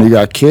that show. When you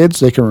got kids,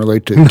 they can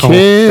relate to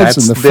kids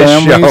and the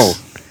families.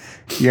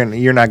 Show.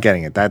 You're not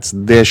getting it. That's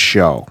this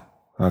show.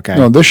 Okay.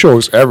 No, this show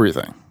is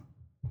everything.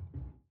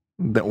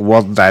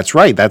 Well, that's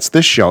right. That's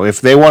this show. If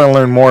they want to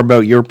learn more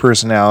about your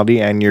personality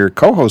and your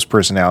co-host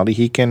personality,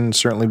 he can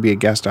certainly be a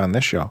guest on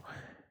this show.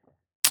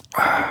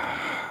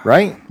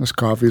 Right? This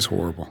coffee is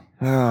horrible.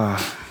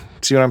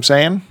 See what I'm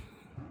saying?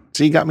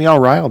 See, you got me all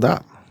riled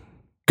up.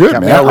 Good,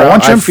 man.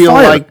 I feel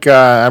like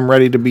I'm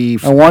ready to be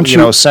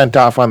sent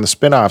off on the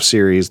spin-off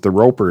series, The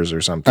Ropers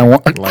or something.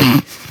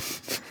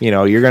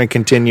 You're going to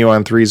continue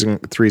on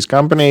Three's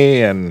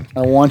Company, and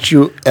I want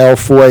you El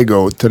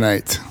Fuego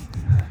tonight.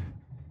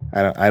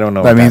 I don't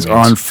know. That means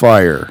on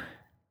fire.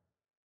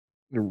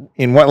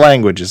 In what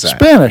language is that?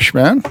 Spanish,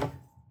 man.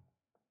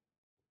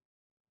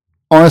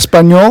 En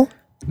español?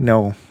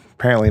 No,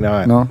 apparently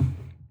not. No.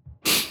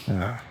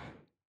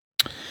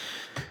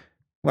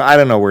 Well, I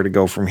don't know where to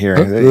go from here.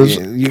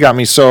 You got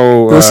me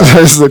so. This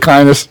is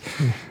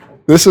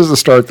the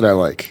start that I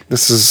like.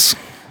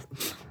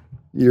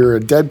 You're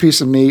a dead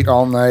piece of meat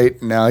all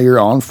night. Now you're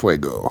on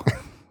fuego.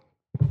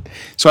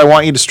 So I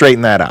want you to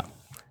straighten that up.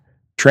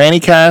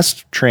 Tranny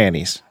cast,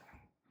 trannies.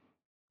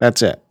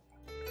 That's it.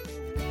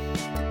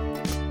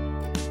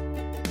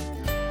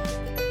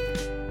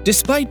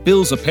 Despite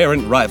Bill's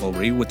apparent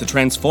rivalry with the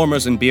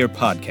Transformers and Beer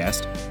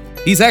podcast,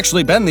 he's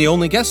actually been the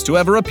only guest to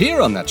ever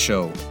appear on that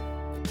show.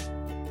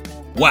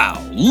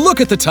 Wow, look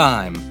at the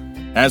time!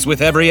 As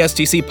with every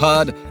STC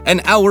pod,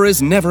 an hour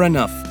is never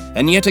enough,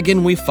 and yet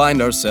again we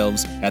find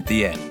ourselves at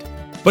the end.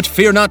 But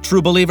fear not,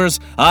 true believers,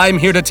 I'm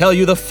here to tell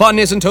you the fun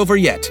isn't over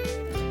yet.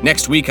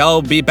 Next week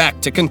I'll be back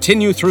to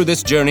continue through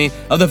this journey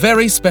of the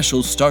very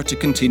special Start to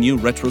Continue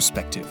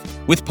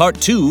retrospective, with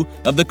part 2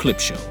 of the Clip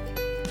Show.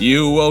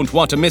 You won't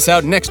want to miss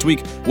out next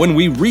week when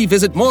we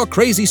revisit more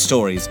crazy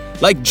stories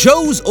like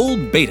Joe's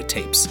old beta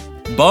tapes,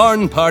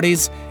 barn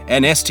parties,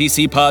 and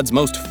STC Pod's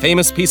most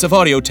famous piece of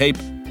audio tape,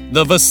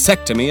 the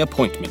vasectomy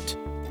appointment.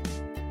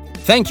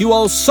 Thank you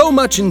all so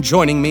much in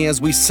joining me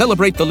as we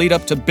celebrate the lead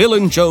up to Bill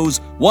and Joe's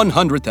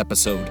 100th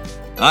episode.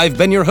 I've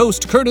been your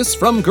host, Curtis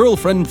from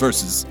Girlfriend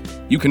Versus.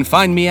 You can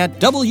find me at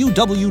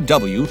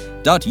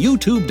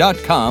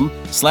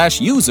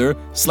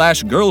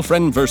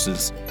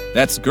www.youtube.com/user/girlfriendversus.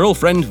 That's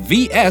Girlfriend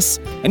VS,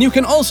 and you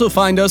can also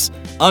find us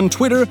on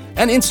Twitter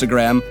and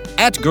Instagram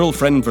at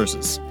Girlfriend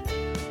Versus.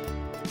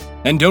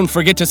 And don't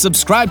forget to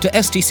subscribe to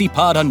STC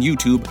Pod on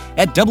YouTube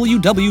at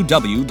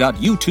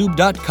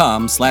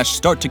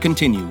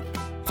www.youtube.com/starttocontinue.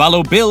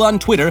 Follow Bill on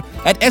Twitter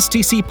at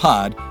STC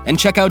Pod and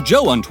check out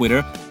Joe on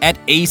Twitter at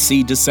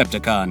AC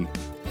Decepticon.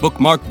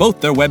 Bookmark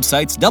both their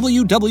websites,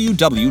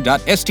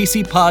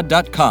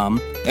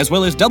 www.stcpod.com as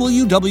well as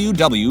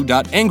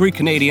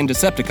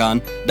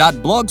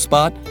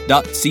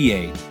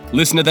www.angrycanadiandecepticon.blogspot.ca.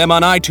 Listen to them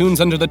on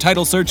iTunes under the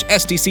title search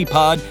STC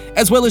Pod,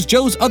 as well as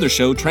Joe's other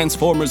show,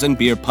 Transformers and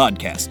Beer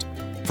Podcast.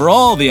 For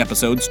all the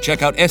episodes,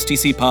 check out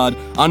STC Pod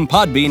on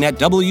Podbean at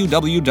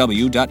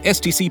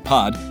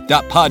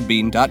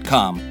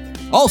www.stcpod.podbean.com.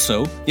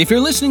 Also, if you're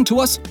listening to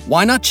us,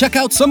 why not check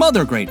out some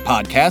other great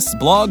podcasts,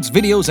 blogs,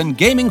 videos, and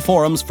gaming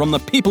forums from the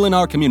people in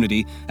our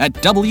community at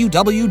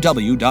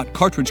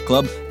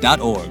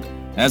www.cartridgeclub.org.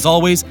 As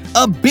always,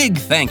 a big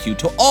thank you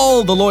to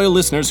all the loyal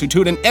listeners who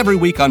tune in every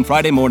week on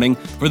Friday morning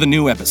for the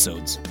new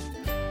episodes.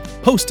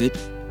 Post it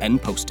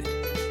and post it.